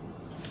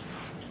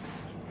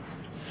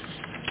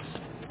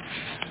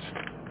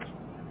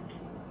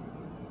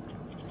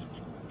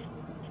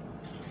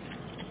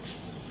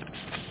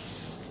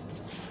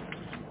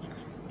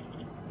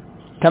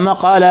 كما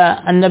قال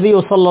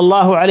النبي صلى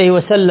الله عليه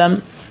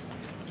وسلم: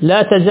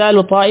 لا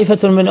تزال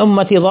طائفة من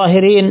أمتي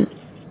ظاهرين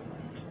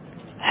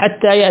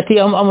حتى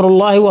يأتيهم أمر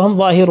الله وهم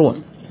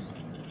ظاهرون،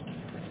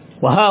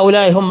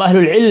 وهؤلاء هم أهل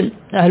العلم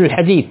أهل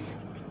الحديث.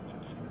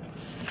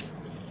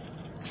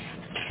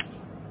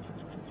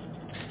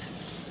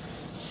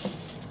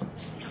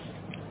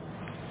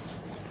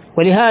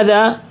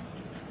 ولهذا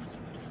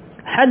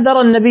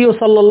حذر النبي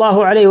صلى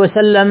الله عليه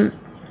وسلم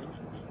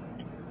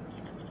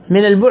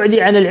من البعد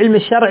عن العلم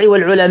الشرعي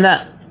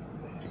والعلماء،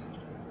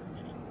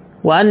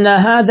 وأن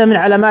هذا من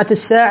علامات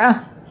الساعة،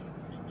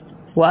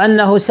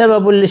 وأنه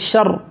سبب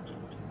للشر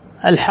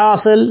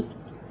الحاصل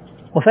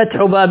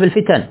وفتح باب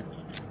الفتن.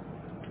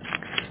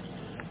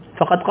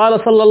 فقد قال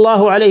صلى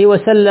الله عليه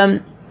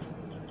وسلم: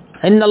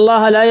 إن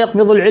الله لا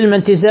يقبض العلم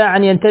انتزاعا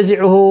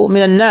ينتزعه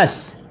من الناس،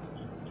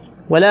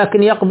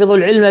 ولكن يقبض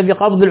العلم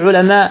بقبض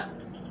العلماء،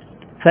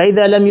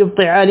 فإذا لم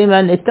يبط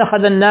عالما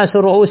اتخذ الناس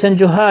رؤوسا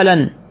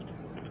جهالا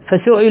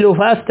فسئلوا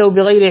فأفتوا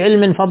بغير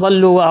علم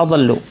فضلوا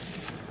وأضلوا.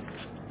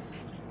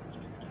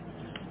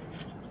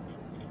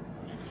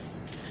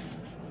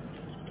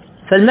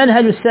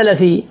 فالمنهج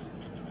السلفي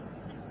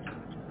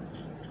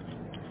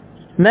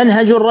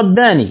منهج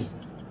رباني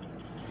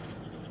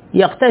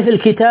يقتفي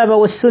الكتاب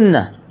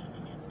والسنة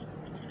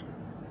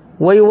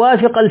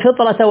ويوافق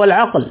الفطرة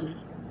والعقل،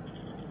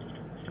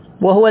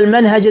 وهو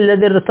المنهج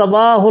الذي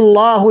ارتضاه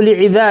الله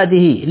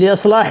لعباده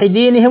لإصلاح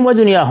دينهم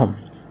ودنياهم.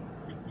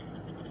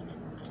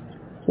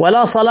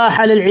 ولا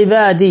صلاح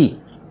للعباد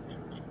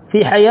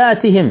في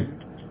حياتهم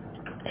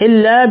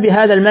إلا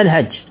بهذا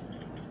المنهج،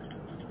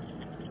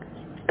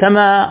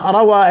 كما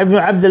روى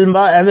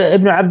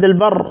ابن عبد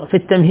البر في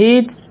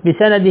التمهيد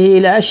بسنده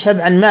إلى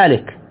أشهب عن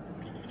مالك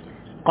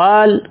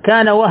قال: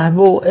 كان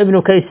وهب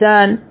ابن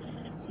كيسان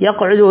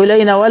يقعد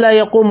إلينا ولا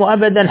يقوم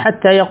أبدا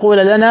حتى يقول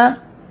لنا: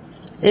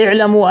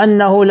 اعلموا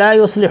أنه لا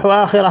يصلح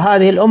آخر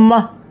هذه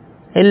الأمة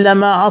إلا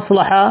ما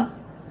أصلح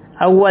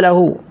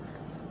أوله.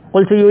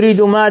 قلت: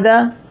 يريد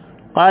ماذا؟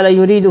 قال: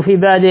 يريد في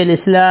بادئ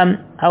الإسلام،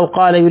 أو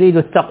قال: يريد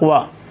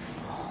التقوى.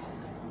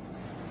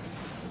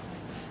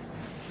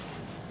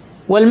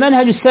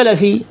 والمنهج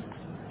السلفي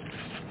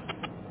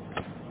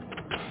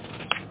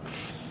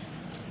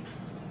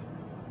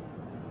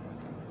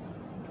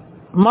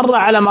مر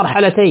على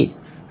مرحلتين: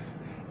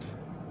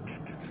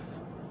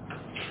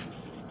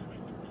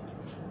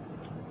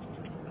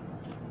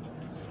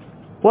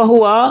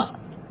 وهو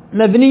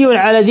مبني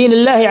على دين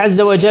الله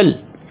عز وجل،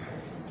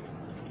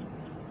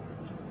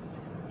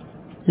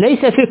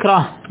 ليس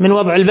فكرة من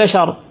وضع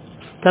البشر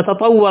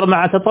تتطور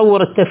مع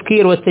تطور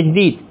التفكير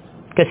والتجديد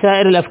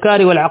كسائر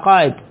الأفكار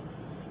والعقائد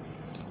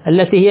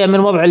التي هي من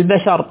وضع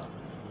البشر،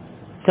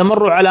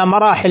 تمر على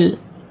مراحل: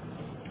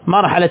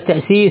 مرحلة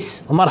تأسيس،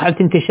 ومرحلة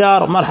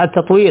انتشار، ومرحلة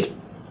تطوير.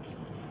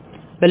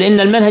 بل إن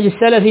المنهج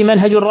السلفي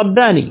منهج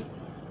رباني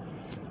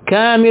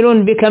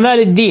كامل بكمال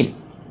الدين،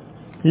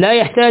 لا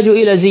يحتاج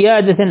إلى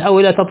زيادة أو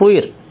إلى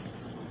تطوير،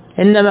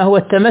 إنما هو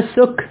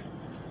التمسك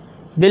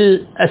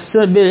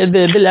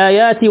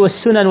بالآيات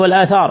والسنن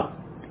والآثار.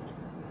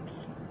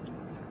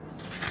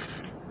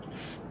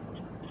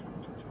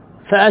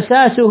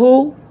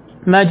 فأساسه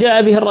ما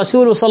جاء به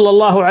الرسول صلى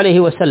الله عليه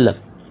وسلم.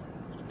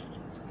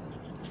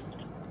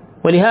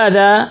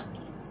 ولهذا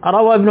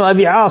روى ابن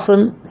أبي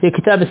عاصم في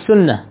كتاب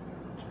السنة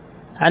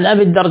عن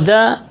أبي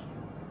الدرداء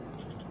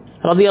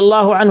رضي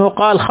الله عنه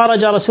قال: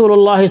 خرج رسول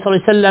الله صلى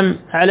الله عليه وسلم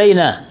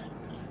علينا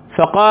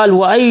فقال: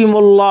 وأيم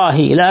الله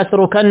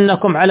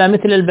لأتركنكم على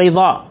مثل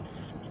البيضاء.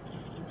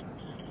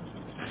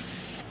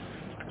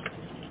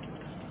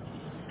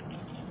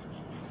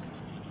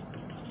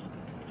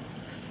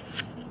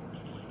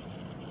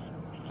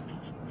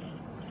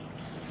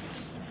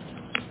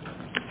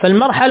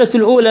 فالمرحلة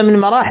الأولى من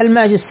مراحل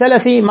المنهج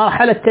السلفي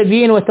مرحلة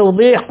تبيين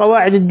وتوضيح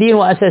قواعد الدين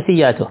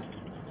وأساسياته،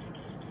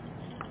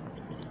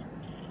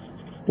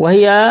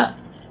 وهي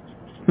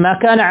ما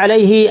كان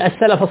عليه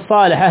السلف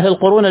الصالح أهل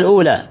القرون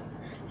الأولى.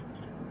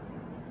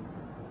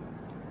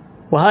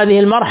 وهذه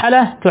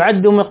المرحلة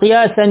تعد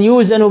مقياسا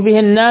يوزن به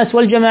الناس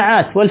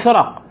والجماعات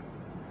والفرق،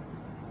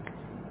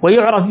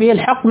 ويعرف به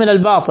الحق من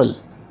الباطل،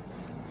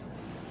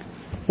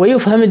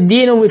 ويفهم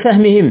الدين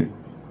بفهمهم،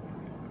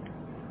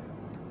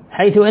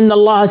 حيث إن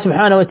الله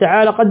سبحانه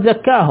وتعالى قد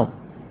زكاهم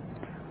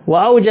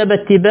وأوجب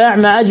اتباع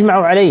ما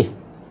أجمعوا عليه.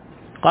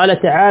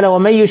 قال تعالى: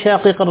 ومن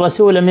يشاقق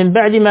الرسول من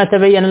بعد ما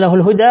تبين له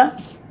الهدى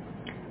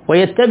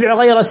ويتبع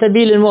غير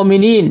سبيل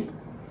المؤمنين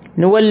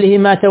نوله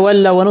ما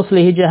تولى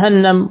ونصله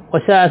جهنم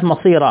وساءت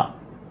مصيرا.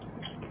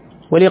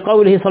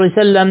 ولقوله صلى الله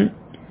عليه وسلم: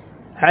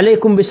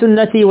 عليكم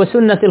بسنتي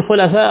وسنة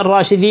الخلفاء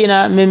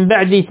الراشدين من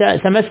بعد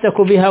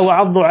تمسكوا بها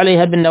وعضوا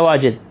عليها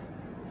بالنواجذ.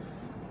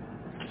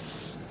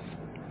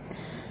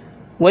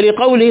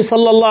 ولقوله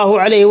صلى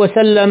الله عليه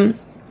وسلم: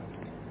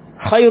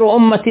 خير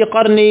أمتي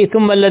قرني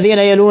ثم الذين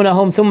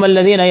يلونهم ثم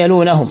الذين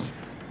يلونهم.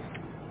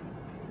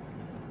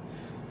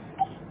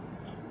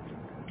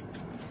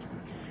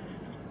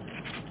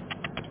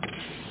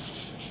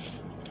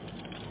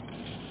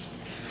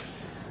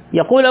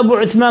 يقول أبو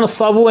عثمان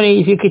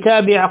الصابوني في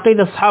كتابه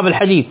عقيدة أصحاب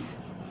الحديث: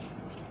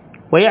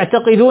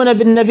 ويعتقدون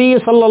بالنبي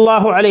صلى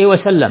الله عليه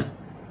وسلم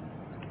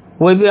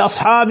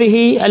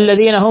وبأصحابه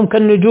الذين هم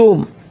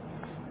كالنجوم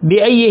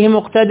بأيهم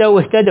اقتدوا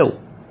اهتدوا،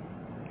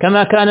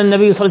 كما كان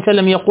النبي صلى الله عليه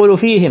وسلم يقول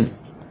فيهم.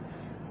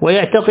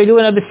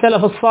 ويعتقدون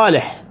بالسلف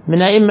الصالح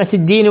من أئمة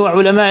الدين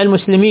وعلماء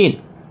المسلمين،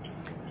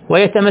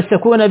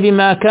 ويتمسكون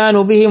بما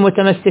كانوا به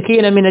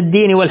متمسكين من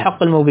الدين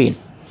والحق المبين.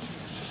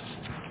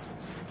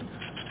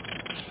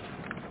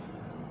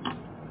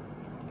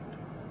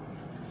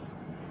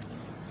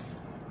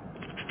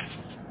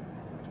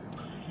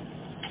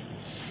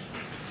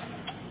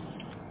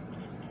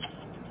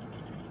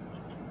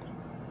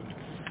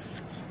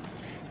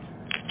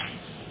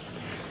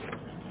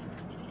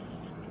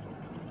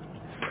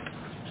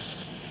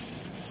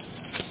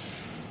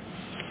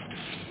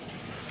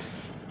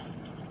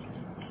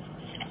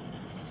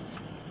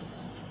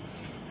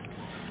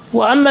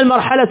 وأما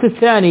المرحلة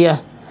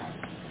الثانية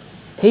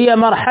هي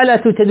مرحلة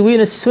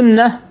تدوين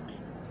السنة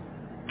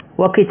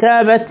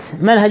وكتابة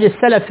منهج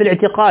السلف في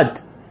الاعتقاد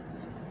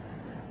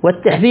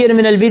والتحذير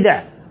من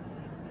البدع،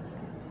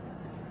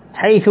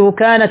 حيث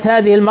كانت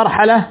هذه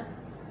المرحلة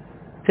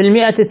في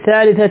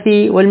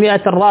 103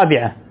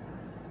 و104،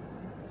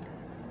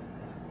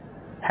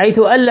 حيث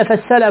ألف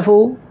السلف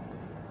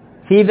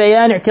في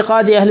بيان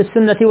اعتقاد أهل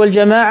السنة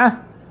والجماعة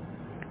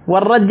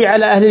والرد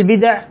على أهل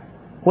البدع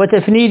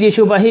وتفنيد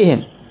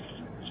شبههم،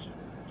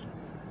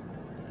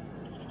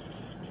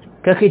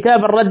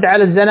 ككتاب الرد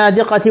على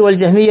الزنادقة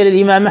والجهمية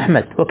للإمام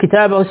أحمد،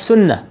 وكتابه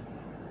السنة،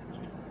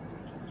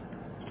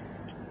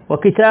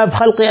 وكتاب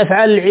خلق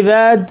أفعال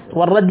العباد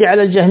والرد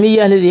على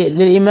الجهمية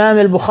للإمام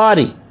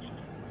البخاري،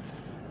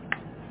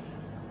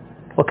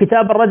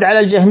 وكتاب الرد على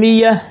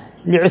الجهمية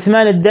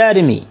لعثمان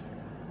الدارمي،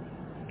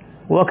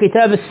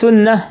 وكتاب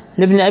السنة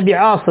لابن أبي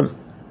عاصم،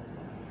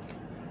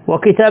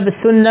 وكتاب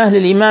السنة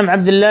للإمام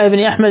عبد الله بن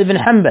أحمد بن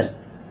حنبل،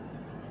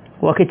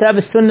 وكتاب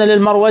السنة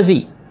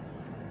للمروزي،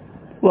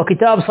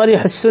 وكتاب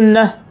صريح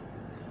السنة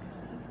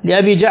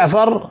لأبي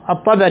جعفر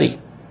الطبري،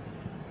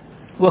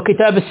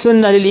 وكتاب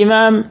السنة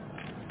للإمام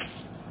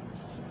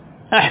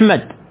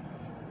أحمد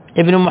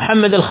ابن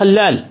محمد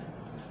الخلال،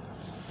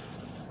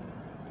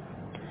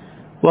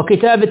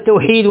 وكتاب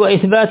التوحيد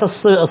وإثبات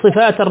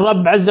صفات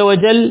الرب عز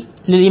وجل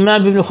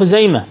للإمام ابن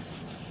خزيمة،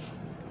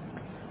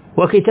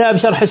 وكتاب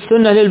شرح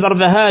السنة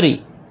للبربهاري،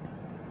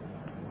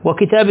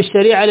 وكتاب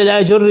الشريعة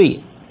للآجري،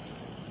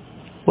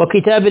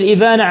 وكتاب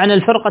الإبانة عن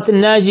الفرقة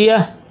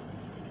الناجية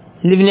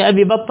لابن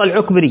أبي بطة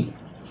العكبري،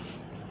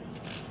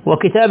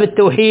 وكتاب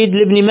التوحيد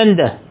لابن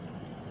منده،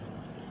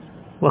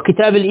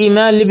 وكتاب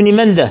الإيمان لابن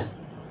منده،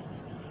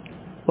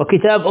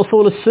 وكتاب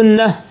أصول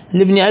السنة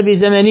لابن أبي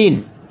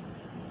زمنين،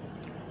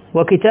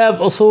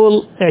 وكتاب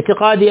أصول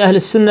اعتقاد أهل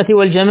السنة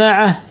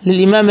والجماعة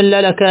للإمام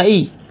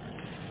اللالكائي،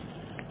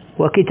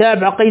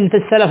 وكتاب عقيدة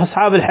السلف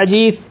أصحاب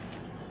الحديث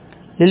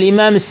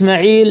للإمام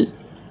إسماعيل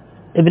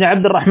ابن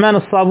عبد الرحمن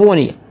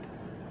الصابوني،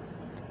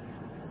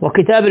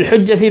 وكتاب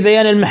الحجة في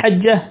بيان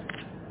المحجة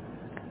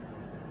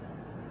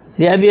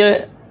لأبي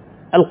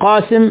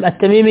القاسم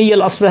التميمي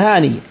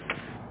الأصفهاني،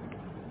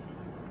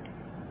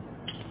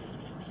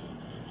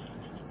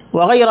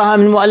 وغيرها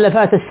من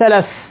مؤلفات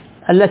السلف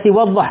التي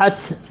وضحت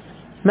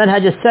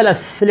منهج السلف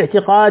في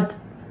الاعتقاد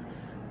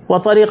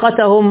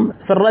وطريقتهم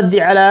في الرد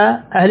على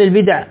أهل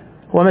البدع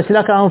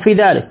ومسلكهم في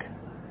ذلك.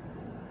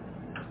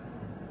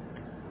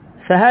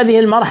 فهذه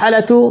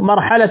المرحلة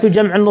مرحلة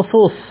جمع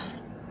النصوص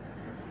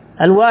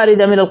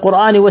الواردة من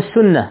القرآن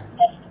والسنة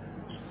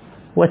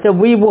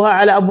وتبويبها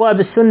على أبواب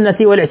السنة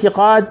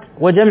والاعتقاد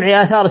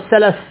وجمع آثار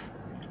السلف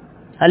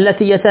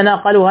التي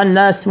يتناقلها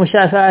الناس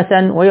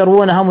مشافهة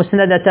ويروونها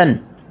مسندة.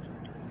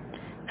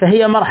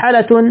 فهي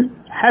مرحلة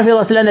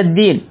حفظت لنا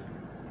الدين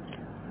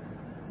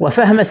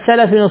وفهم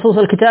السلف لنصوص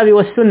الكتاب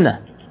والسنة،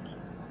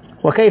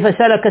 وكيف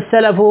سلك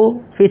السلف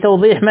في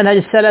توضيح منهج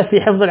السلف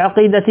في حفظ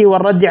العقيدة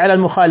والرد على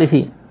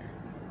المخالفين.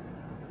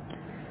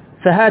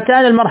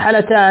 فهاتان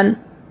المرحلتان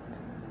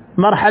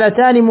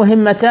مرحلتان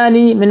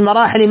مهمتان من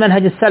مراحل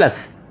منهج السلف.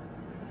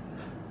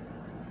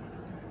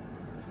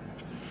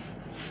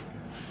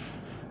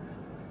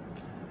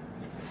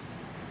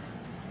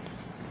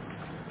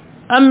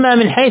 أما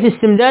من حيث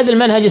استمداد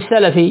المنهج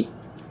السلفي،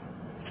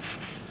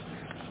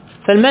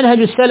 فالمنهج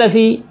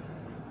السلفي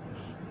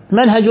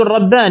منهج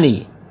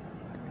رباني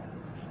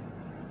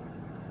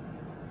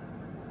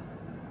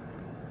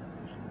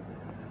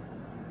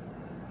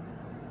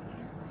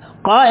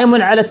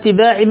قائم على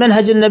اتباع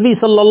منهج النبي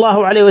صلى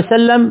الله عليه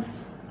وسلم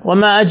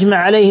وما أجمع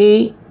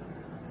عليه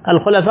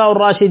الخلفاء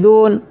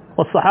الراشدون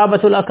والصحابة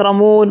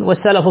الأكرمون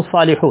والسلف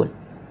الصالحون.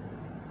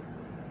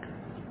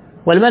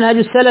 والمنهج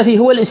السلفي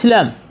هو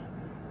الإسلام،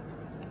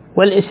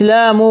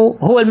 والإسلام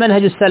هو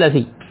المنهج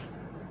السلفي.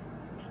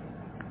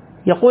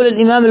 يقول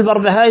الإمام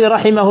البربهاري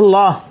رحمه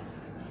الله: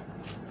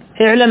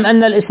 اعلم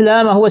أن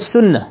الإسلام هو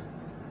السنة،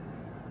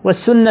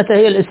 والسنة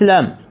هي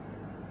الإسلام،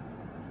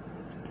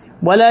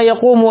 ولا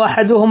يقوم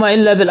أحدهما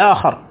إلا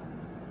بالآخر،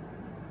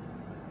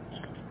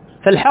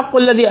 فالحق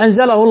الذي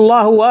أنزله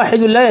الله واحد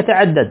لا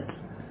يتعدد،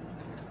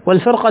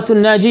 والفرقة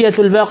الناجية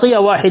الباقية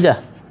واحدة،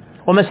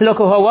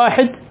 ومسلكها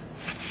واحد،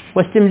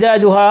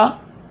 واستمدادها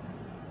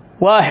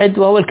واحد،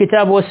 وهو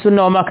الكتاب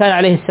والسنة وما كان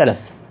عليه السلف.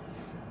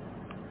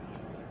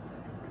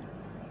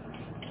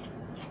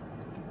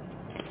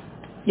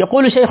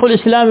 يقول شيخ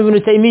الإسلام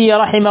ابن تيمية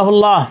رحمه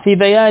الله في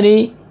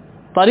بيان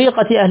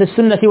طريقة أهل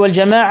السنة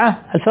والجماعة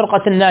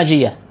الفرقة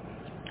الناجية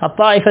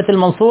الطائفة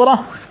المنصورة: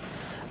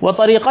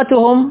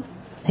 وطريقتهم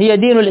هي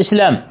دين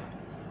الإسلام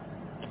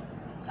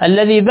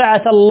الذي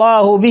بعث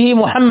الله به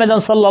محمدا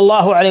صلى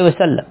الله عليه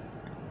وسلم.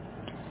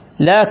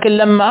 لكن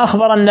لما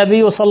أخبر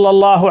النبي صلى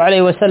الله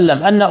عليه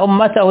وسلم أن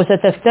أمته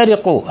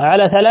ستفترق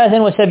على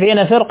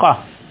 73 فرقة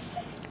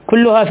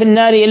كلها في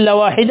النار إلا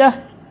واحدة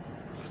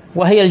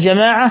وهي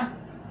الجماعة،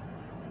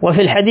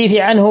 وفي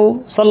الحديث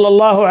عنه صلى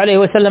الله عليه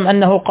وسلم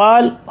أنه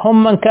قال: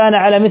 هم من كان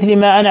على مثل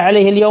ما أنا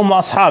عليه اليوم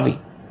وأصحابي،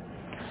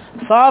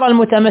 صار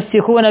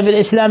المتمسكون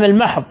بالإسلام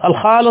المحض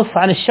الخالص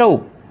عن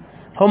الشوب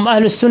هم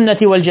أهل السنة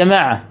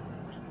والجماعة،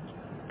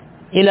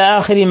 إلى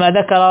آخر ما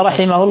ذكر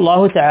رحمه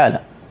الله تعالى.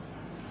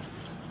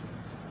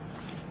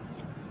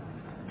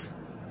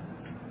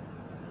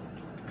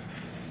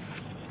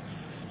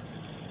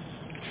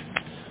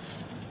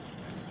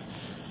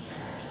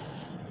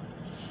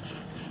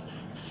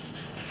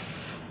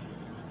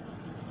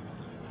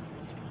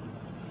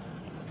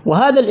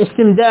 وهذا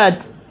الاستمداد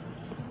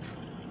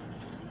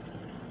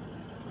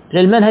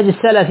للمنهج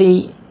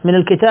السلفي من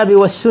الكتاب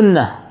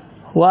والسنة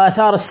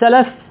وآثار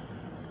السلف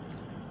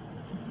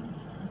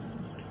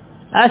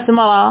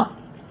أثمر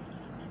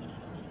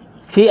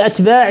في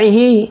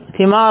أتباعه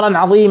ثمارا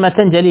عظيمة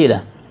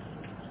جليلة.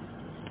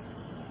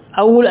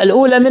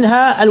 الأولى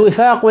منها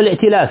الوفاق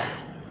والائتلاف،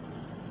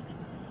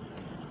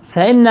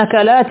 فإنك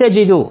لا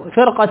تجد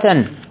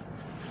فرقة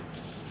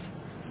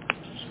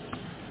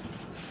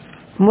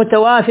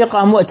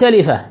متوافقة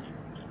مؤتلفة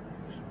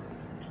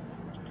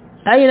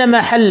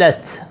أينما حلت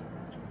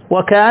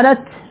وكانت،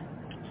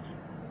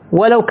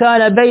 ولو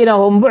كان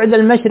بينهم بعد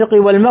المشرق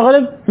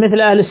والمغرب،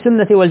 مثل أهل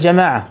السنة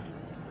والجماعة.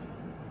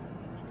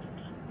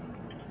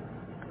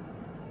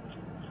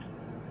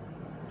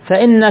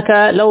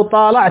 فإنك لو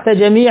طالعت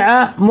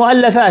جميع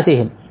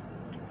مؤلفاتهم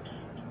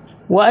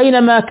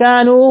وأينما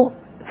كانوا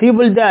في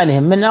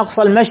بلدانهم من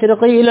أقصى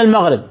المشرق إلى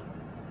المغرب،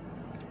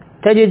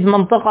 تجد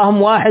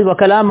منطقهم واحد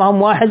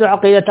وكلامهم واحد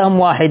وعقيدتهم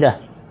واحدة.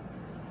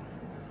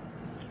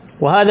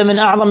 وهذا من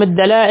أعظم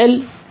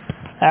الدلائل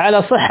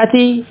على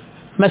صحة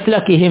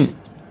مسلكهم،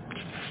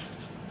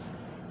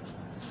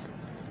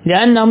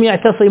 لأنهم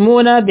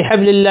يعتصمون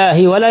بحبل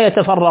الله ولا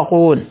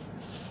يتفرقون.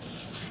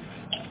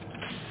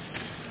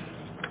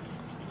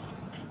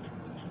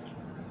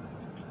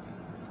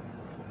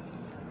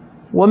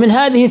 ومن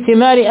هذه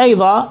الثمار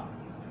أيضا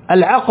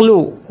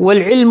العقل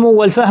والعلم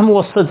والفهم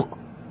والصدق،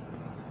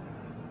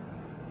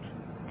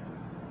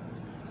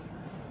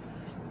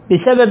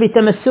 بسبب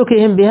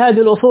تمسكهم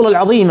بهذه الأصول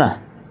العظيمة،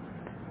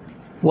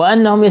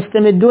 وأنهم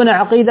يستمدون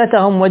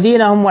عقيدتهم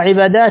ودينهم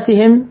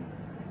وعباداتهم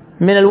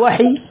من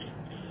الوحي،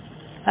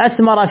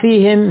 أثمر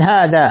فيهم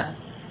هذا.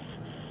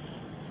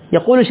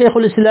 يقول شيخ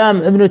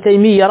الإسلام ابن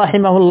تيمية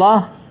رحمه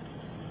الله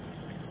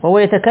وهو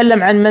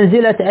يتكلم عن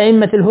منزلة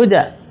أئمة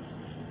الهدى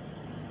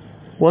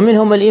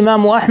ومنهم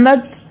الإمام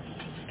أحمد،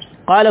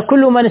 قال: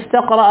 كل من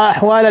استقرأ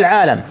أحوال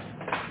العالم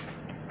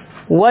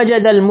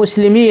وجد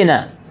المسلمين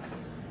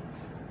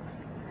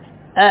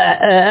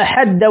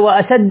أحد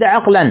وأسد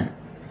عقلا،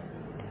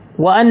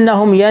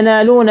 وأنهم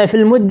ينالون في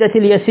المدة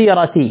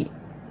اليسيرة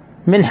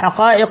من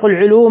حقائق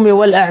العلوم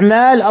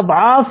والأعمال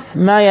أضعاف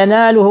ما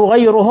يناله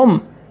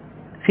غيرهم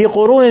في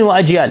قرون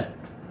وأجيال.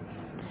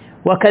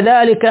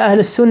 وكذلك أهل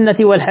السنة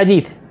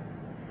والحديث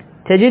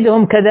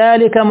تجدهم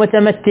كذلك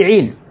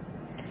متمتعين،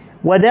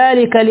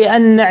 وذلك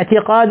لأن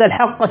اعتقاد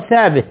الحق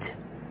الثابت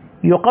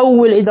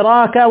يقوي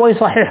الإدراك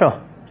ويصححه.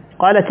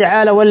 قال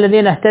تعالى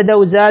والذين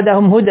اهتدوا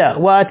زادهم هدى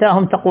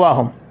وآتاهم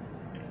تقواهم.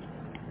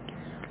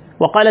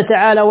 وقال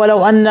تعالى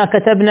ولو أنا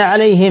كتبنا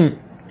عليهم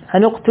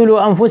أن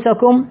اقتلوا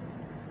أنفسكم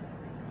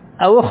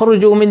أو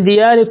اخرجوا من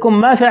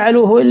دياركم ما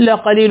فعلوه إلا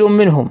قليل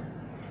منهم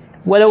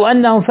ولو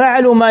أنهم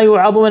فعلوا ما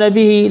يوعظون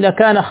به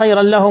لكان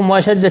خيرا لهم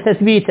وأشد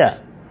تثبيتا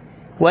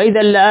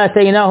وإذا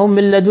لآتيناهم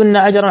من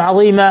لدنا أجرا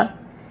عظيما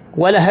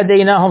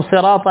ولهديناهم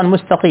صراطا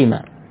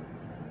مستقيما.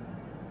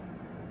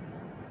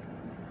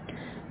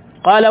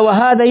 قال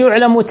وهذا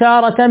يعلم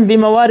تارة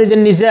بموارد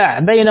النزاع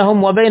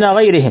بينهم وبين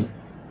غيرهم،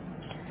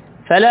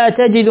 فلا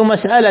تجد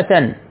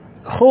مسألة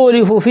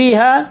خولفوا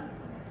فيها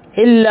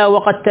إلا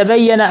وقد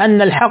تبين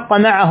أن الحق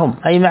معهم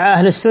أي مع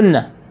أهل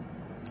السنة،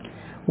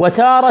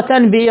 وتارة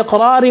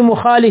بإقرار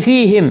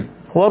مخالفيهم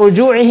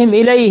ورجوعهم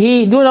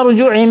إليه دون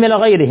رجوعهم إلى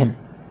غيرهم،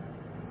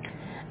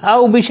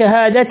 أو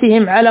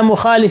بشهادتهم على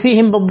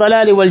مخالفيهم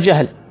بالضلال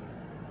والجهل،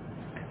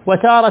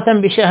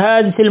 وتارة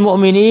بشهادة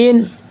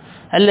المؤمنين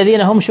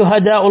الذين هم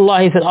شهداء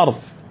الله في الأرض،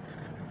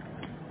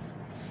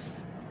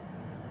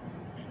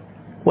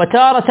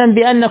 وتارة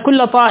بأن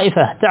كل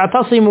طائفة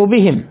تعتصم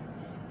بهم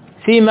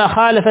فيما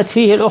خالفت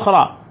فيه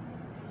الأخرى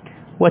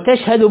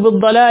وتشهد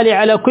بالضلال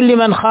على كل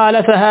من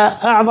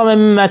خالفها أعظم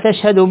مما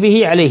تشهد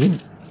به عليهم،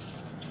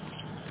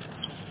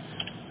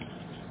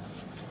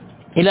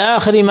 إلى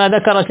آخر ما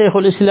ذكر شيخ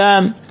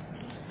الإسلام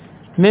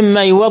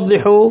مما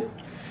يوضح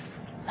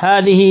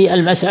هذه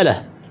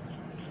المسألة.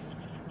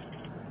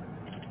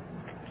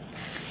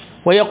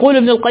 ويقول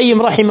ابن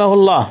القيم رحمه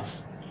الله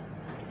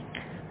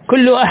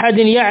كل أحد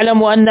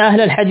يعلم أن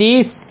أهل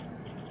الحديث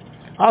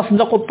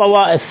أصدق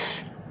الطوائف،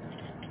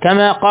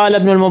 كما قال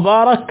ابن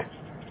المبارك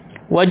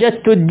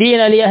وجدت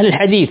الدين لأهل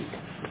الحديث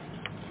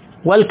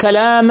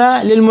والكلام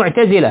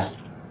للمعتزلة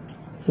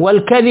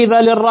والكذب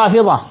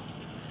للرافضة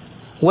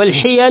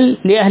والحيل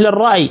لأهل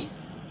الرأي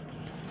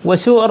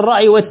وسوء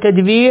الرأي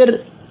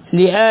والتدبير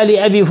لآل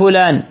أبي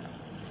فلان.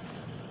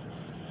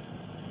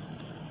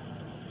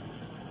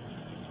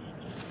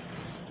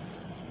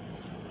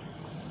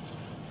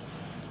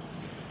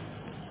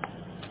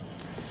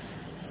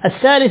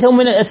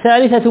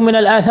 الثالثة من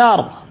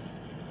الآثار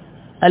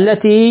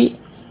التي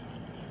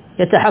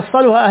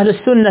يتحصلها أهل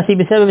السنة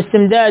بسبب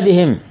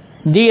استمدادهم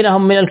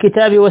دينهم من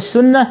الكتاب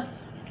والسنة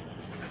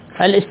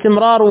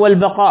الاستمرار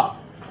والبقاء،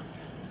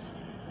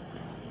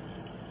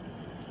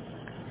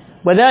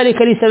 وذلك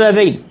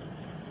لسببين: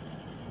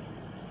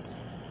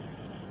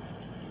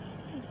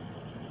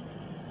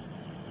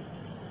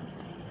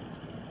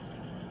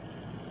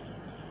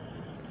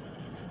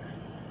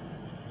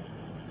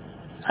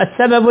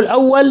 السبب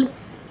الأول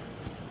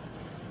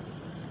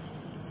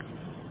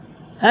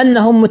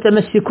أنهم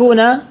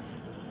متمسكون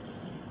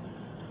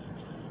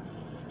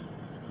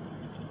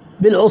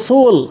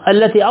بالأصول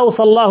التي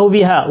أوصى الله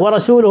بها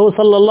ورسوله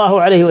صلى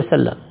الله عليه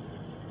وسلم.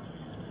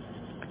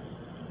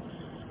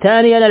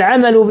 ثانيا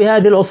العمل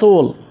بهذه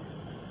الأصول،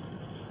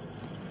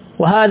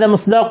 وهذا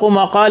مصداق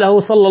ما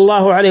قاله صلى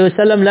الله عليه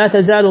وسلم لا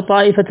تزال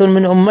طائفة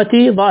من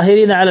أمتي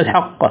ظاهرين على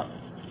الحق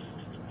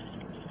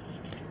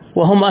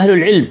وهم أهل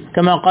العلم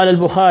كما قال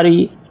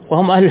البخاري،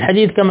 وهم أهل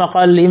الحديث كما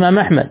قال الإمام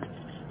أحمد.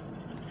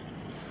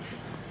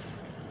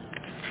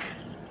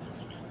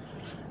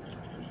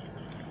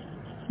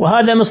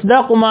 وهذا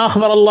مصداق ما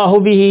أخبر الله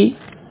به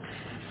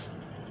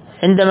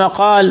عندما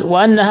قال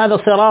وأن هذا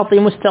صراطي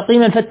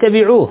مستقيما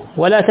فاتبعوه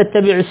ولا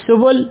تتبعوا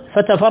السبل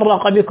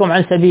فتفرق بكم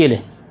عن سبيله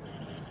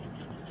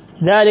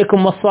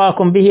ذلكم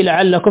وصاكم به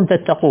لعلكم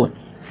تتقون.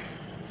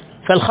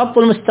 فالخط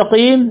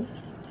المستقيم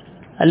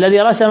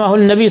الذي رسمه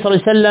النبي صلى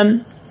الله عليه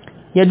وسلم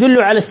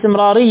يدل على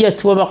استمرارية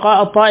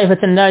وبقاء الطائفة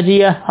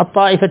الناجية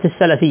الطائفة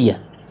السلفية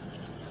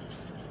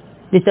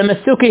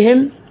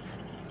لتمسكهم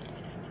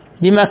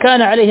بما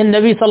كان عليه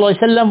النبي صلى الله عليه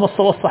وسلم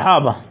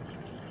والصحابة،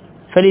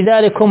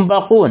 فلذلك هم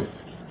باقون،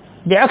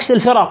 بعكس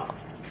الفرق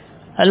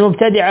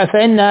المبتدعة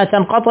فإنها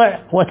تنقطع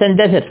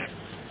وتندثر.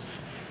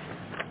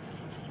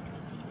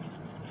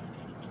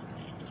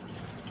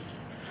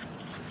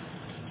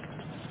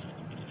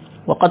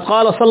 وقد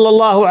قال صلى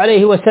الله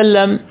عليه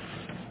وسلم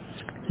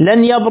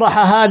لن يبرح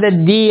هذا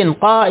الدين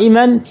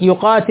قائما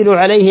يقاتل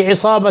عليه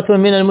عصابة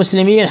من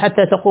المسلمين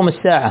حتى تقوم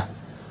الساعة.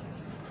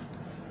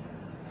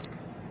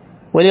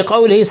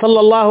 ولقوله صلى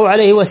الله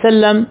عليه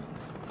وسلم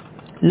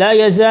لا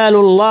يزال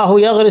الله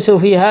يغرس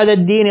في هذا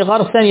الدين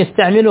غرسا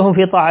يستعملهم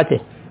في طاعته.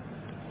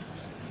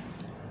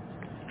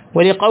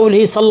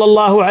 ولقوله صلى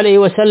الله عليه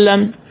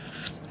وسلم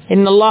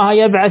إن الله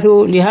يبعث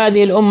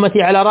لهذه الأمة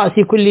على رأس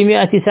كل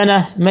 100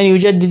 سنة من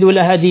يجدد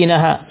لها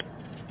دينها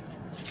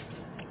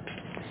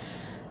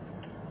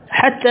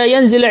حتى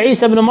ينزل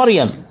عيسى بن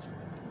مريم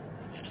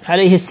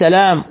عليه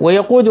السلام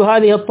ويقود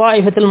هذه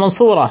الطائفة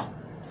المنصورة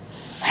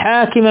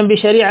حاكما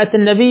بشريعة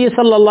النبي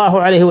صلى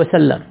الله عليه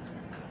وسلم،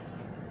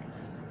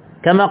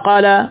 كما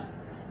قال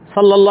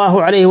صلى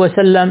الله عليه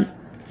وسلم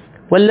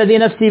والذي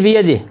نفسي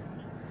بيده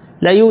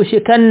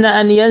ليوشكن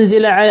أن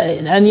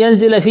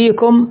ينزل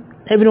فيكم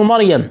ابن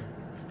مريم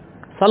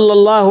صلى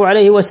الله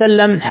عليه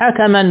وسلم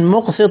حكما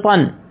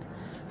مقسطا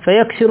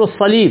فيكسر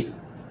الصليب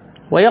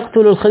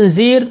ويقتل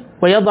الخنزير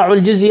ويضع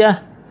الجزية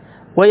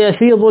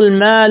ويفيض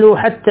المال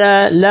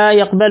حتى لا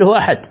يقبله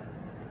أحد.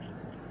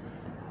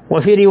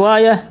 وفي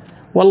رواية: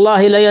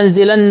 والله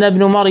لينزلن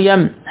ابن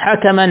مريم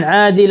حكما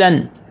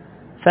عادلا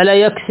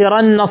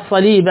فليكسرن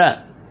الصليب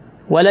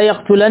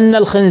وليقتلن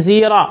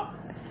الخنزير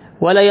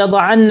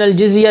وليضعن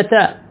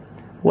الجزية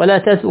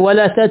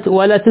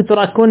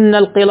ولتتركن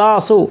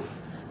القلاص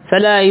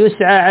فلا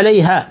يسعى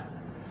عليها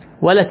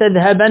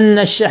ولتذهبن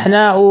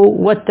الشحناء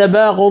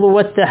والتباغض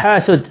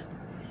والتحاسد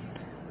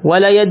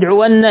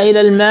وليدعون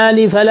إلى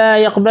المال فلا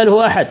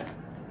يقبله أحد.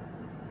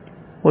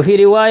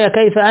 وفي رواية: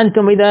 كيف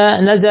أنتم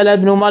إذا نزل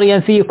ابن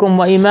مريم فيكم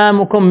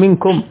وإمامكم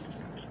منكم؟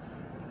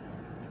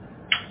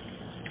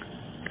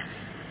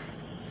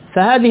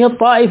 فهذه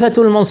الطائفة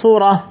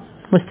المنصورة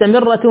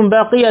مستمرة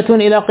باقية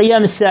إلى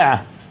قيام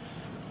الساعة،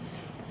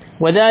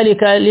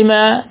 وذلك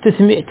لما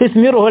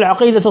تثمره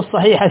العقيدة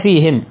الصحيحة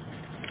فيهم،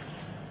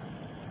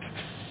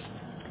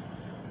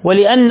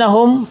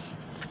 ولأنهم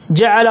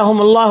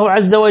جعلهم الله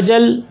عز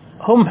وجل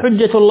هم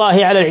حجة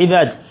الله على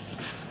العباد،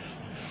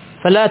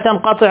 فلا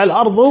تنقطع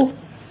الأرض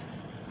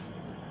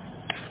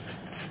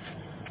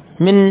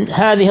من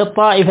هذه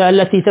الطائفة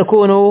التي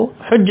تكون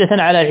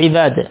حجة على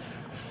العباد.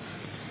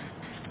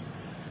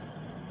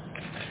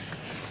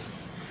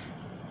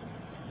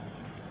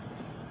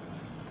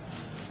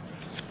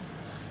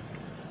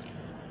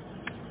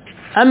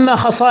 أما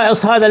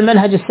خصائص هذا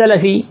المنهج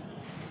السلفي،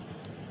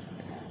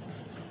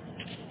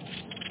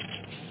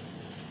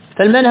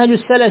 فالمنهج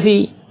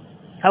السلفي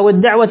أو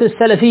الدعوة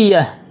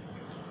السلفية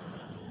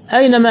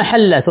أينما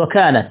حلت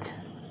وكانت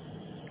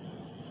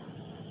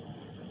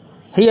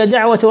هي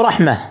دعوة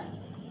رحمة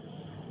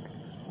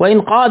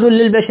وإنقاذ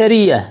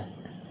للبشرية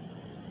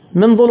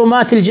من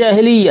ظلمات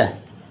الجاهلية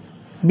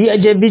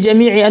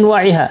بجميع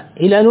أنواعها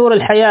إلى نور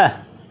الحياة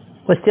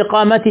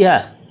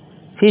واستقامتها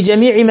في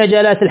جميع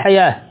مجالات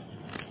الحياة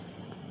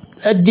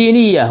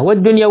الدينية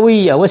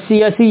والدنيوية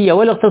والسياسية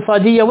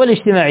والاقتصادية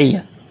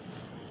والاجتماعية.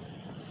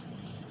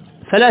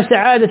 فلا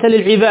سعادة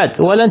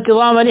للعباد ولا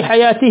انتظام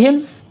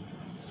لحياتهم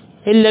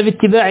إلا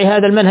باتباع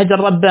هذا المنهج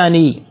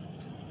الرباني.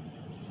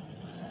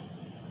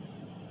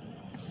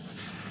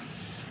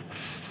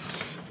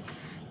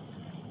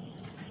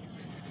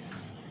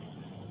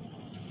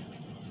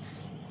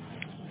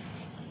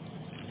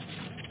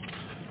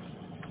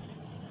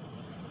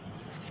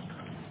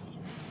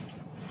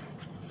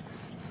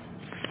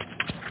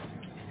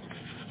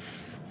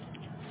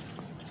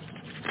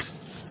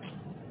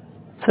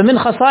 فمن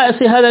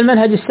خصائص هذا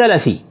المنهج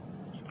السلفي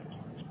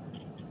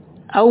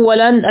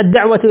أولا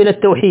الدعوة إلى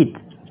التوحيد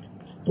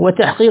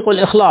وتحقيق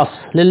الإخلاص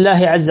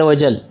لله عز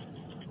وجل،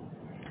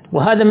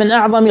 وهذا من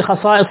أعظم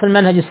خصائص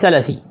المنهج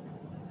السلفي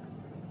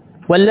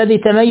والذي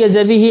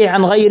تميز به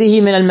عن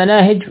غيره من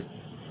المناهج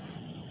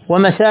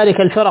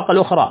ومسالك الفرق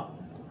الأخرى.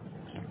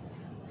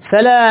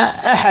 فلا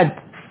أحد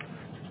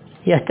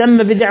يهتم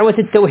بدعوة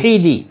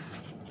التوحيد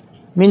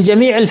من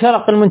جميع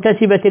الفرق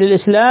المنتسبة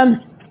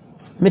للإسلام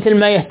مثل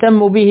ما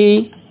يهتم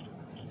به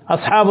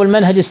أصحاب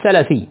المنهج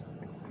السلفي،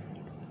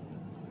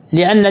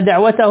 لأن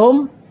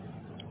دعوتهم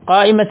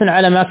قائمة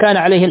على ما كان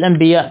عليه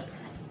الأنبياء.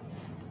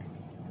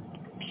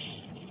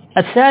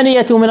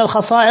 الثانية من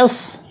الخصائص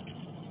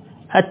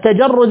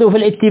التجرد في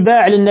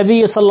الاتباع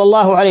للنبي صلى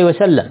الله عليه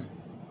وسلم،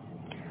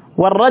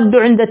 والرد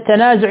عند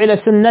التنازع إلى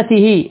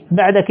سنته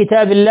بعد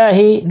كتاب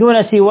الله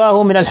دون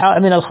سواه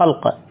من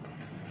الخلق،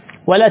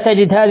 ولا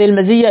تجد هذه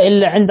المزية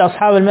إلا عند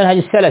أصحاب المنهج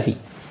السلفي،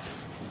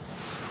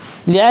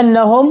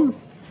 لأنهم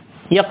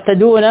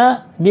يقتدون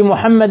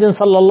بمحمد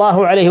صلى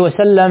الله عليه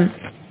وسلم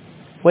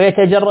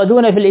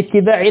ويتجردون في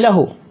الاتباع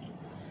له،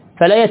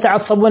 فلا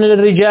يتعصبون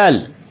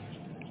للرجال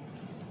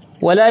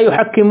ولا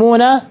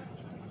يحكمون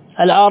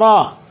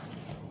الآراء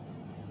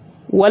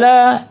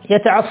ولا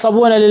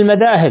يتعصبون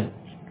للمذاهب،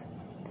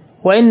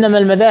 وإنما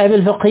المذاهب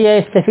الفقهية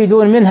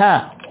يستفيدون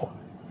منها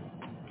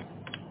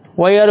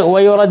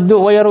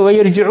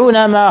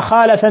ويرجعون ما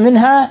خالف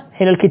منها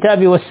إلى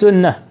الكتاب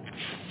والسنة.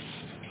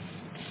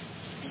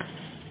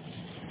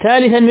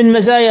 ثالثا من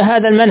مزايا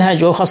هذا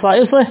المنهج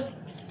وخصائصه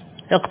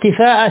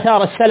اقتفاء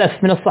آثار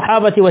السلف من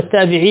الصحابة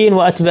والتابعين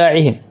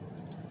وأتباعهم،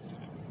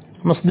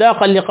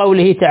 مصداقا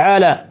لقوله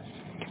تعالى: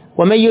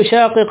 ومن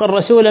يشاقق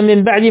الرسول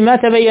من بعد ما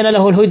تبين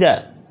له الهدى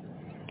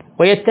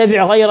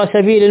ويتبع غير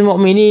سبيل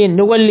المؤمنين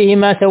نوله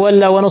ما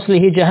تولى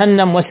ونصله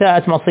جهنم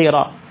وساءت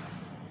مصيرا.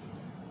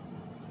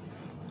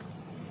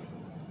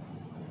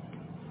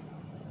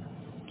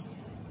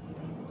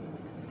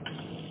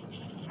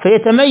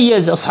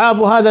 فيتميز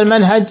أصحاب هذا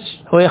المنهج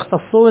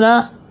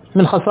ويختصون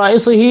من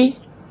خصائصه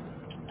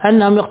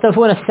أنهم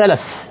يقتفون السلف،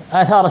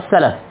 آثار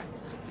السلف.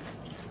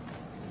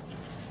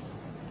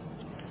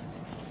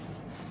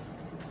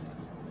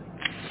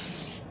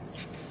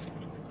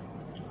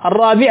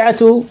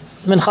 الرابعة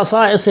من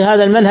خصائص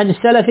هذا المنهج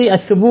السلفي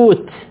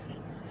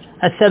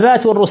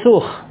الثبات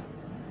والرسوخ،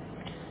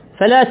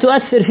 فلا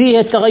تؤثر فيه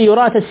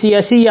التغيرات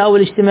السياسية أو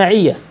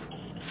الاجتماعية،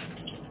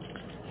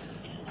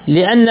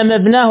 لأن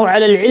مبناه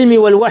على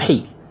العلم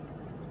والوحي،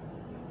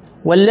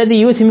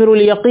 والذي يثمر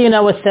اليقين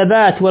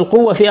والثبات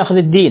والقوة في أخذ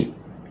الدين.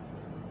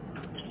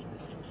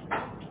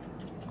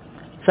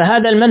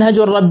 فهذا المنهج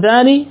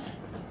الرباني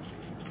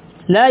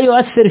لا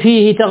يؤثر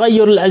فيه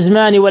تغير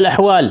الأزمان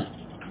والأحوال،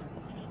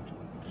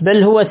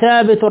 بل هو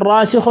ثابت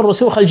راسخ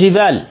رسوخ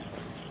الجبال.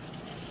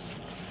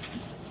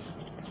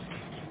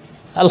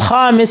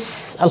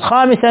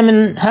 الخامسة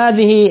من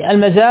هذه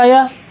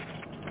المزايا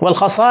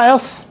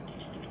والخصائص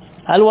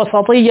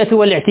الوسطية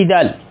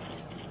والاعتدال،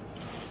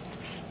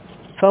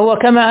 فهو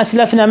كما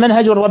أسلفنا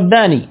منهج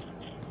رباني،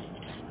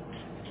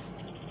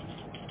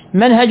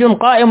 منهج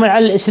قائم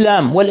على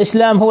الإسلام،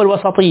 والإسلام هو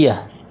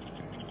الوسطية،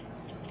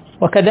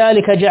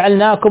 وكذلك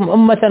جعلناكم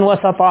أمة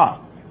وسطا.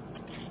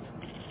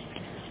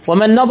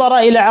 ومن نظر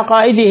إلى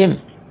عقائدهم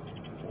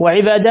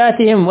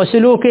وعباداتهم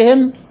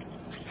وسلوكهم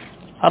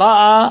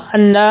رأى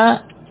أن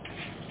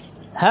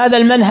هذا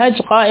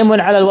المنهج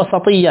قائم على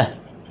الوسطية،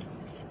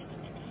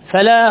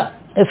 فلا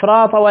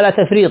إفراط ولا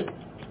تفريط،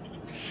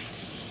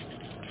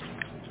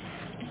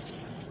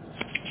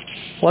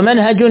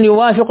 ومنهج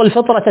يوافق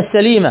الفطرة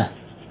السليمة،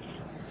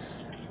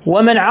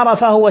 ومن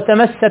عرفه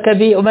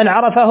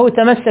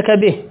تمسك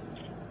به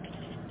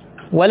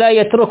ولا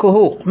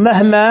يتركه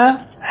مهما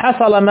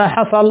حصل ما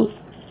حصل،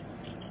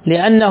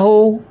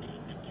 لأنه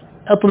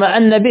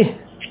اطمأن به،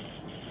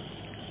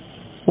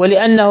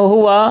 ولأنه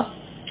هو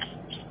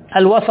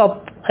الوسط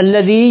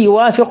الذي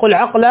يوافق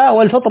العقل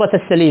والفطرة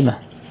السليمة.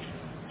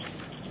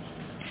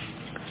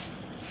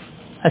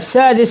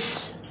 السادس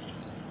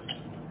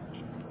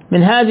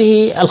من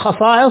هذه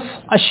الخصائص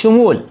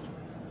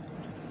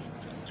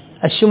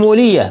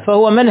الشمولية،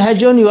 فهو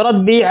منهج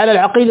يربي على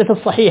العقيدة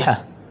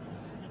الصحيحة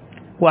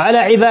وعلى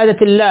عبادة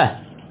الله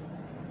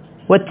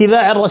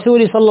واتباع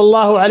الرسول صلى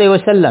الله عليه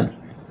وسلم،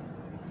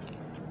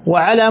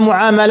 وعلى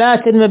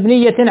معاملات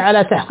مبنية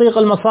على تحقيق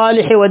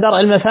المصالح ودرء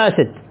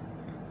المفاسد.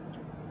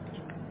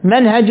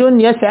 منهج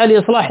يسعى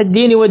لإصلاح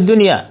الدين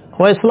والدنيا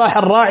وإصلاح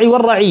الراعي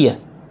والرعية،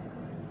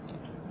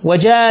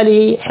 وجاء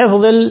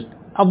لحفظ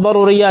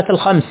الضروريات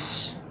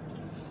الخمس: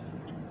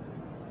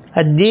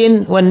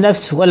 الدين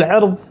والنفس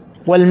والعرض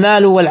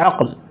والمال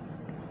والعقل.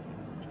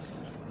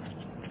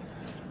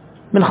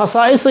 من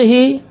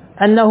خصائصه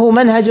أنه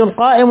منهج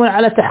قائم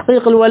على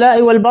تحقيق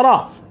الولاء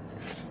والبراء،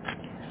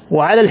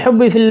 وعلى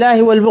الحب في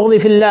الله والبغض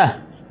في الله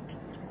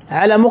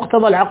على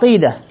مقتضى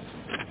العقيدة،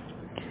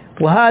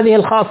 وهذه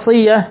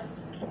الخاصية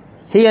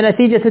هي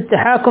نتيجة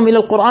التحاكم إلى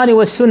القرآن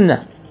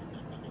والسنة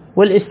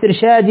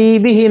والاسترشاد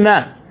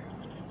بهما،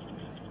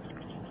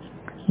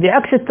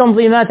 بعكس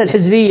التنظيمات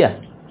الحزبية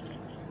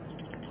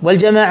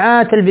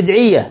والجماعات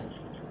البدعية،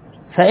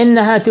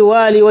 فإنها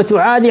توالي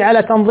وتعادي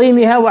على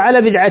تنظيمها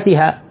وعلى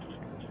بدعتها.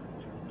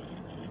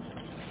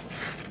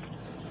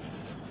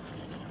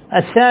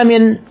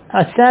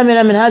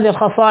 الثامنة من هذه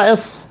الخصائص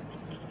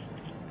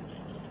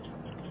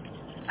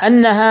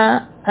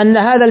أن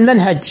هذا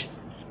المنهج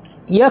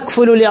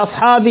يكفل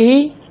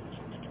لأصحابه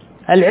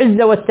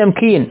العزة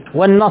والتمكين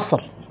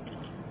والنصر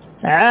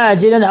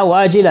عاجلا أو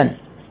آجلا،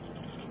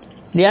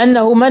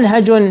 لأنه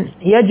منهج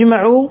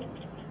يجمع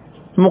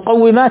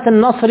مقومات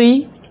النصر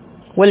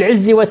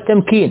والعز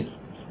والتمكين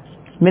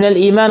من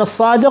الإيمان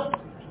الصادق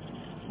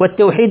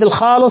والتوحيد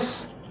الخالص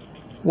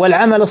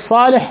والعمل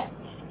الصالح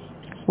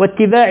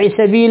واتباع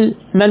سبيل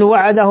من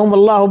وعدهم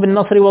الله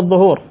بالنصر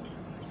والظهور.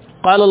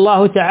 قال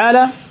الله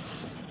تعالى: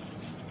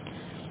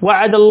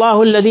 وعد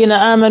الله الذين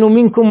آمنوا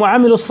منكم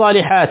وعملوا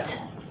الصالحات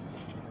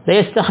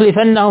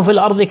ليستخلفنهم في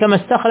الأرض كما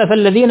استخلف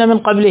الذين من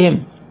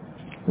قبلهم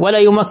ولا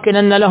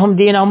يمكنن لهم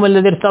دينهم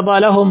الذي ارتضى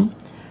لهم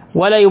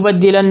ولا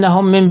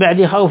يبدلنهم من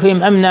بعد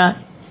خوفهم أمنا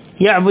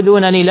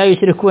يعبدونني لا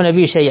يشركون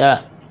بي شيئا.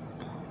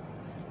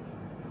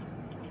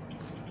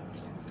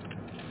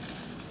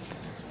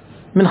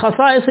 من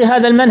خصائص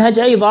هذا المنهج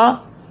أيضا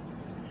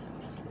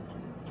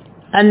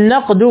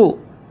النقد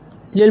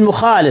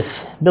للمخالف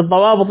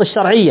بالضوابط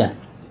الشرعية،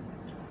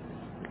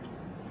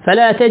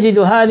 فلا تجد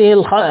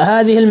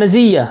هذه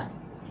المزية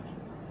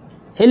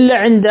إلا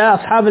عند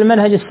أصحاب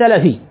المنهج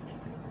السلفي،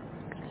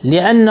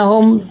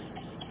 لأنهم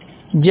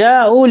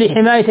جاءوا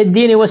لحماية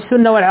الدين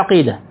والسنة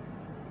والعقيدة،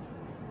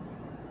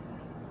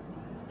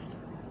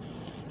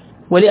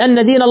 ولأن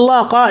دين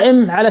الله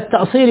قائم على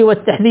التأصيل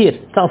والتحذير،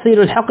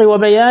 تأصيل الحق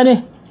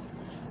وبيانه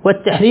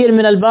والتحذير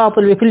من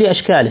الباطل بكل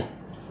أشكاله.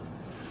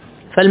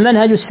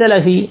 فالمنهج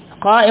السلفي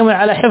قائم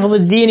على حفظ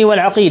الدين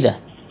والعقيدة،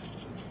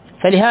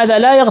 فلهذا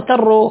لا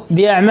يغتر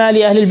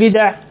بأعمال أهل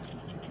البدع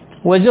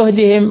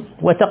وزهدهم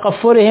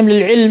وتقفرهم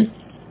للعلم،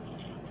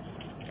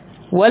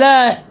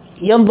 ولا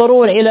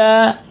ينظرون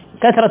إلى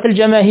كثرة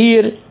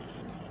الجماهير،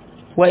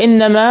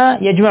 وإنما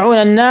يجمعون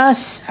الناس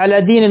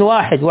على دين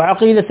واحد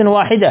وعقيدة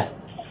واحدة،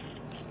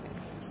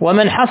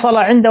 ومن حصل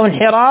عنده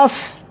انحراف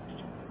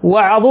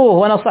وعظوه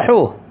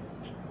ونصحوه،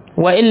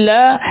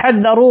 وإلا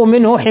حذروا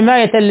منه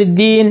حماية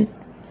للدين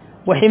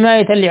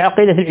وحماية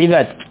لعقيدة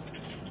العباد.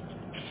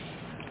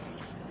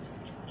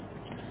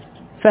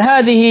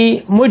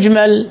 فهذه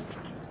مجمل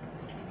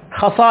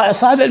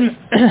خصائص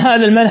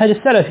هذا المنهج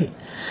السلفي.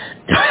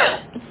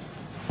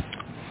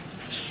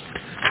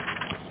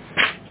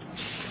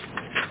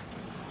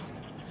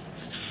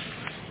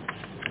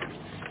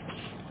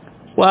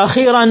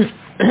 وأخيرا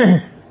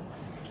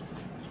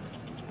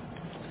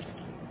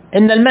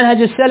إن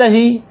المنهج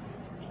السلفي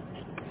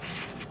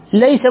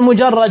ليس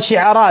مجرد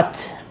شعارات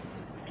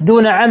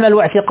دون عمل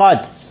واعتقاد،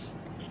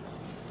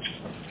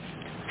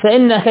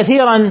 فإن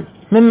كثيرا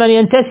ممن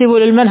ينتسب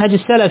للمنهج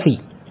السلفي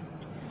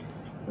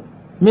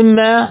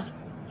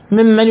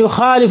ممن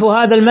يخالف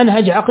هذا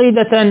المنهج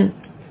عقيدة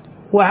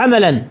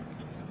وعملا،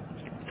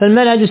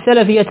 فالمنهج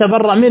السلفي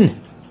يتبرأ منه.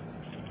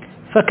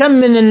 فكم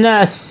من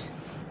الناس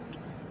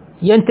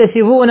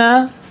ينتسبون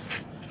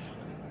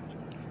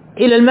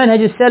إلى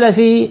المنهج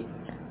السلفي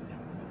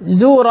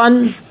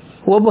زورا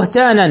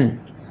وبهتانا،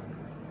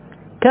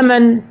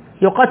 كمن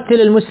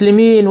يقتل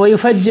المسلمين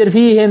ويفجر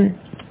فيهم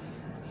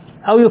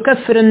أو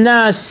يكفر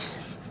الناس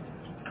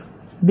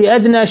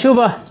بأدنى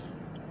شبه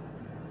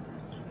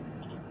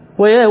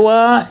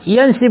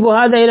وينسب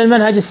هذا إلى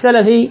المنهج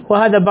السلفي،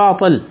 وهذا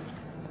باطل.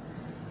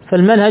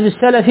 فالمنهج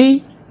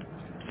السلفي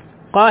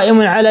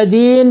قائم على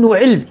دين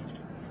وعلم،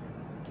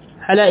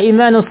 على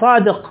إيمان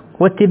صادق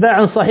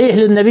واتباع صحيح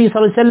للنبي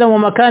صلى الله عليه وسلم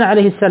وما كان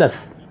عليه السلف.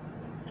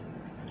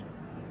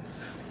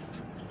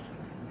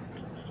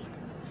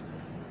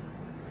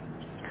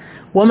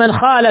 ومن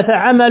خالف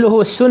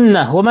عمله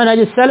السنة ومنهج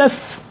السلف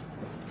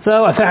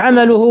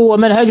فعمله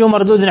ومنهجه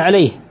مردود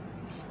عليه.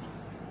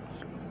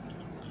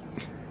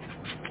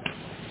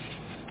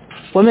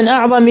 ومن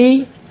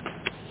أعظم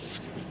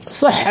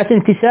صحة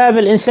انتساب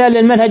الإنسان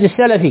للمنهج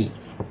السلفي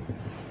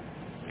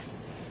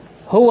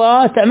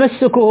هو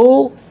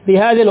تمسكه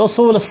بهذه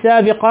الأصول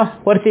السابقة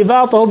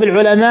وارتباطه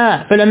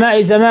بالعلماء،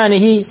 علماء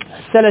زمانه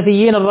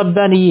السلفيين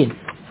الربانيين.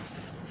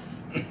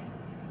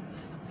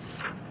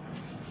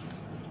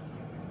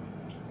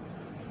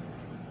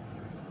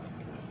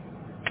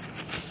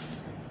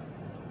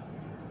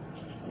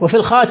 وفي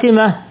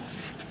الخاتمة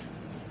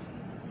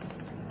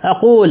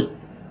أقول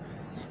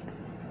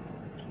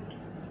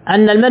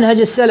أن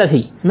المنهج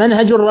السلفي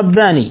منهج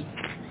رباني،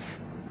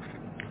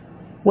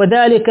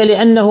 وذلك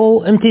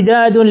لأنه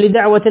امتداد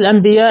لدعوة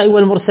الأنبياء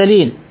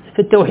والمرسلين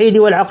في التوحيد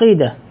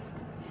والعقيدة،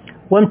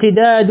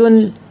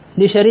 وامتداد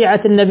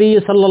لشريعة النبي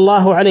صلى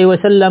الله عليه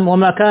وسلم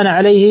وما كان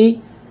عليه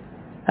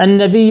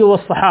النبي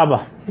والصحابة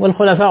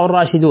والخلفاء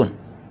الراشدون.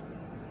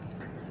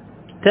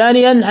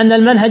 ثانيا أن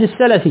المنهج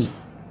السلفي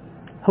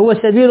هو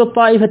سبيل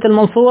الطائفة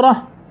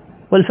المنصورة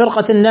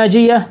والفرقة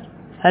الناجية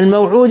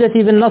الموعودة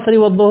بالنصر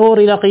والظهور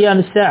إلى قيام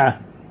الساعة.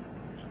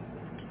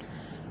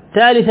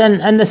 ثالثا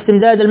أن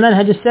استمداد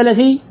المنهج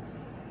السلفي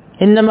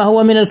إنما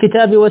هو من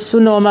الكتاب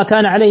والسنة وما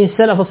كان عليه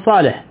السلف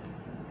الصالح،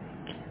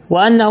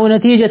 وأنه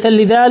نتيجة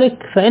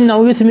لذلك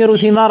فإنه يثمر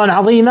ثمارا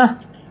عظيمة،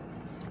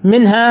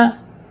 منها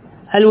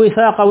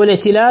الوفاق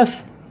والائتلاف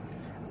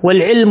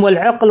والعلم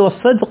والعقل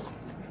والصدق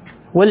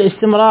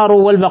والاستمرار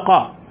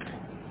والبقاء.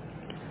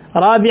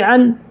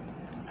 رابعا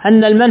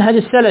أن المنهج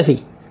السلفي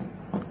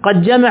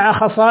قد جمع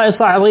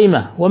خصائص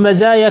عظيمة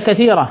ومزايا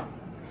كثيرة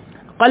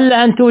قل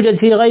أن توجد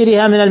في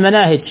غيرها من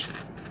المناهج،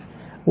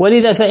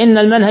 ولذا فإن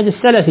المنهج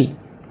السلفي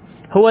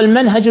هو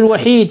المنهج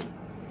الوحيد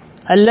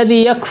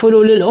الذي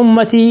يكفل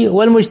للأمة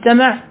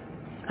والمجتمع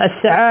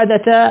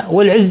السعادة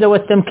والعزة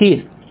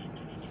والتمكين،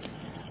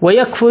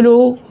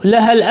 ويكفل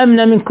لها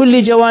الأمن من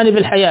كل جوانب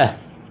الحياة،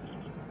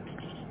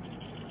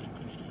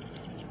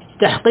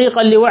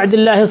 تحقيقا لوعد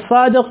الله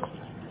الصادق: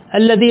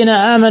 الذين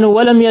آمنوا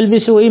ولم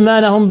يلبسوا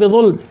إيمانهم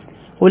بظلم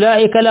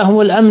أولئك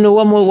لهم الأمن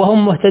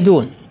وهم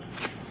مهتدون.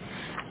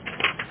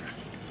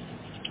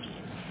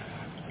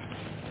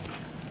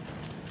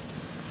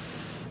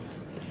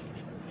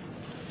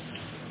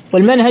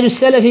 والمنهج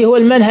السلفي هو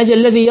المنهج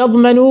الذي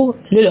يضمن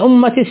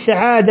للأمة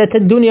السعادة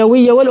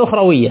الدنيوية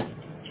والأخروية،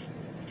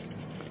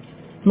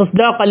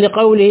 مصداقا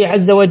لقوله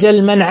عز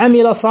وجل: من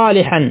عمل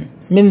صالحا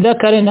من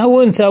ذكر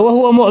أو أنثى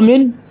وهو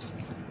مؤمن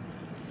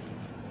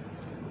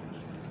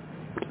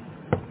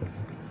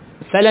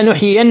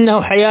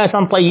فلنحيينه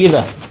حياة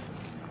طيبة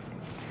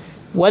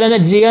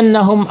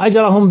ولنجزينهم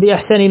أجرهم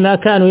بأحسن ما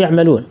كانوا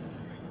يعملون.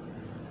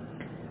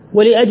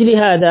 ولأجل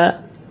هذا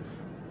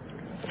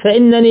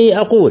فإنني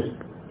أقول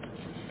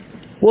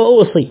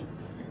وأوصي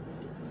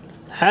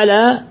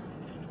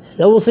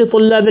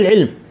طلاب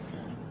العلم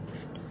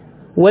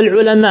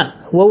والعلماء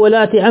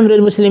وولاة أمر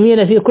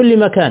المسلمين في كل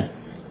مكان: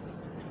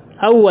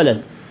 أولا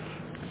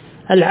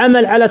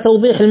العمل على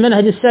توضيح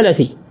المنهج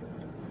السلفي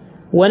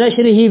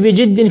ونشره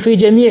بجد في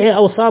جميع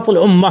أوساط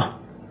الأمة،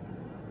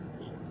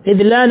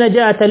 إذ لا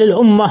نجاة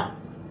للأمة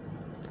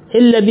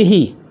إلا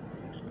به،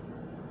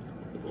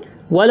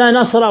 ولا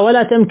نصر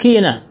ولا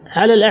تمكين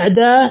على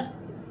الأعداء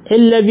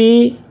إلا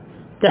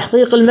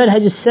بتحقيق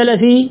المنهج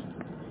السلفي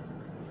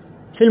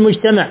في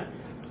المجتمع.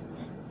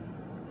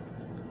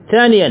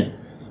 ثانيا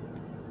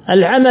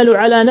العمل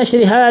على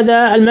نشر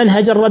هذا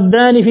المنهج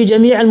الرباني في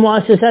جميع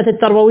المؤسسات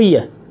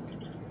التربوية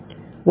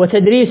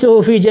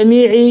وتدريسه في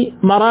جميع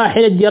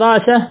مراحل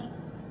الدراسة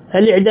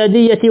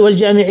الإعدادية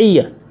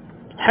والجامعية،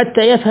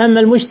 حتى يفهم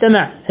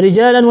المجتمع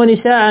رجالا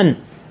ونساء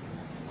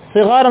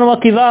صغارا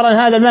وكبارا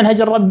هذا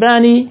المنهج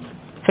الرباني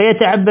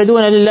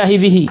فيتعبدون لله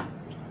به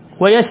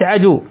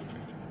ويسعدوا.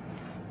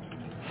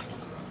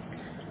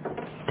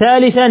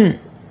 ثالثا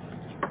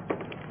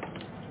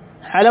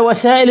على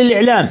وسائل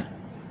الإعلام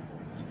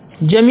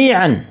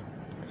جميعا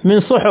من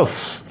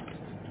صحف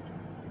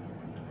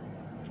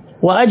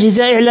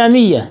وأجهزة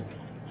إعلامية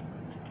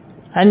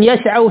أن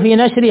يسعوا في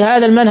نشر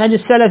هذا المنهج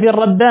السلفي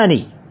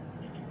الرباني،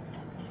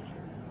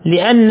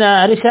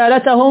 لأن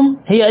رسالتهم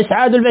هي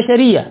إسعاد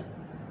البشرية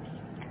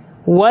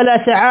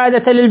ولا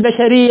سعادة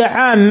للبشرية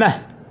عامة،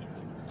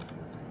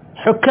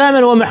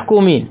 حكاما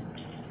ومحكومين،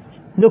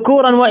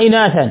 ذكورا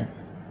وإناثا،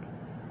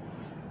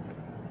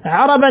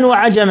 عربا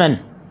وعجما،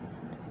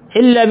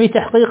 إلا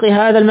بتحقيق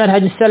هذا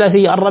المنهج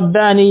السلفي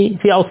الرباني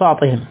في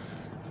أوساطهم.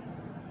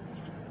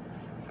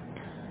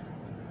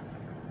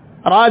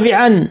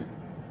 رابعا،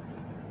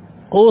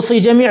 أوصي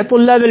جميع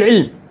طلاب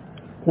العلم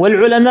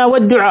والعلماء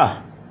والدعاة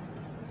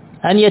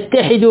أن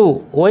يتحدوا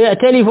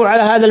ويأتلفوا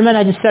على هذا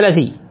المنهج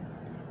السلفي،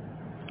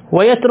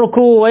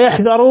 ويتركوا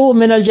ويحذروا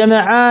من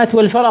الجماعات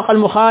والفرق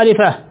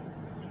المخالفة.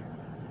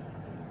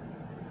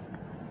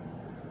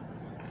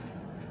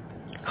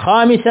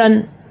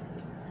 خامسا،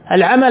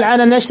 العمل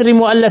على نشر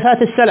مؤلفات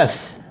السلف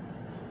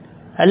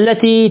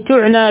التي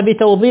تعنى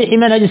بتوضيح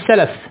منهج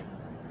السلف،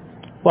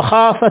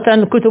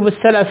 وخاصة كتب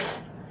السلف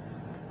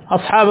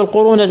أصحاب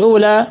القرون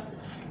الأولى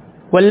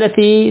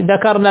والتي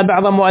ذكرنا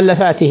بعض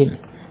مؤلفاتهم.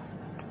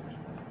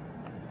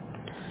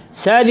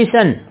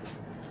 سادسا،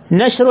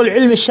 نشر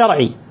العلم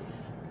الشرعي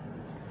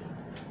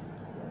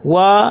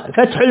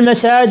وفتح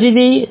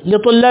المساجد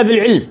لطلاب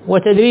العلم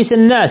وتدريس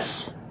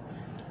الناس،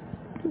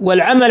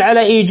 والعمل على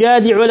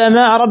إيجاد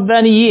علماء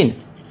ربانيين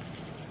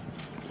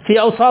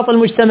في أوساط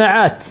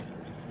المجتمعات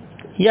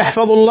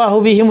يحفظ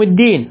الله بهم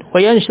الدين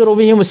وينشر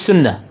بهم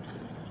السنة.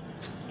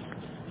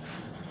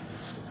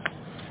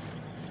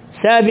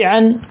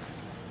 سابعا،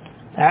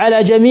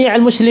 على جميع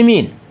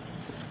المسلمين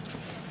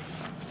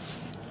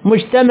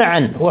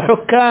مجتمعا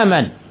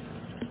وحكاما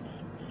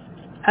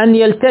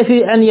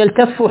أن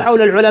يلتفوا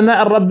حول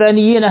العلماء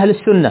الربانيين أهل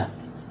السنة،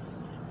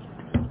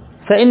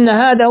 فإن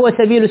هذا هو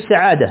سبيل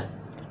السعادة،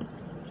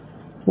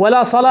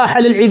 ولا صلاح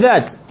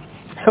للعباد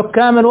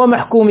حكاما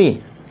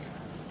ومحكومين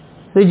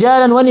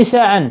رجالا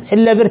ونساء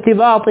إلا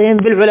بارتباطهم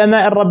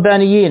بالعلماء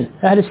الربانيين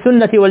أهل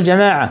السنة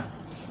والجماعة،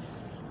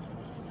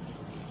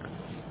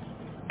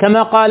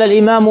 كما قال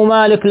الإمام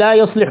مالك: لا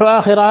يصلح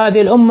آخر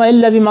هذه الأمة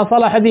إلا بما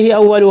صلح به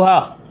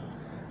أولها.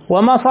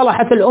 وما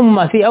صلحت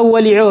الأمة في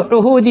أول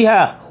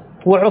عهودها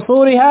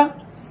وعصورها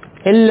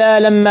إلا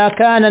لما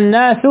كان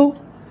الناس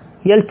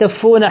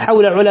يلتفون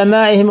حول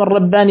علمائهم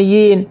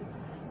الربانيين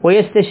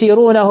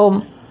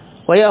ويستشيرونهم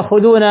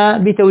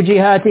ويأخذون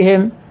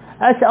بتوجيهاتهم.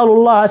 أسأل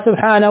الله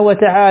سبحانه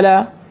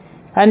وتعالى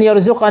أن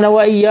يرزقنا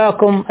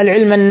وإياكم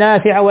العلم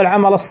النافع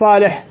والعمل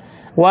الصالح،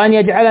 وأن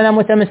يجعلنا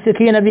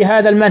متمسكين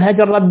بهذا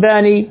المنهج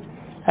الرباني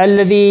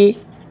الذي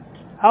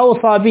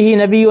أوصى به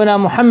نبينا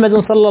محمد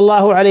صلى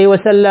الله عليه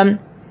وسلم،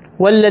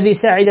 والذي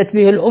سعدت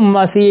به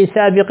الأمة في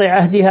سابق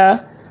عهدها.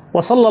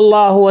 وصلى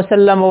الله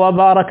وسلم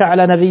وبارك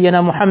على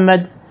نبينا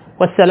محمد،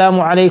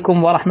 والسلام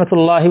عليكم ورحمة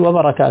الله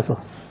وبركاته.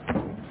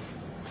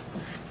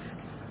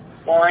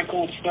 وعليكم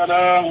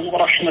السلام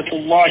ورحمة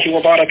الله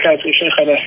وبركاته شيخنا.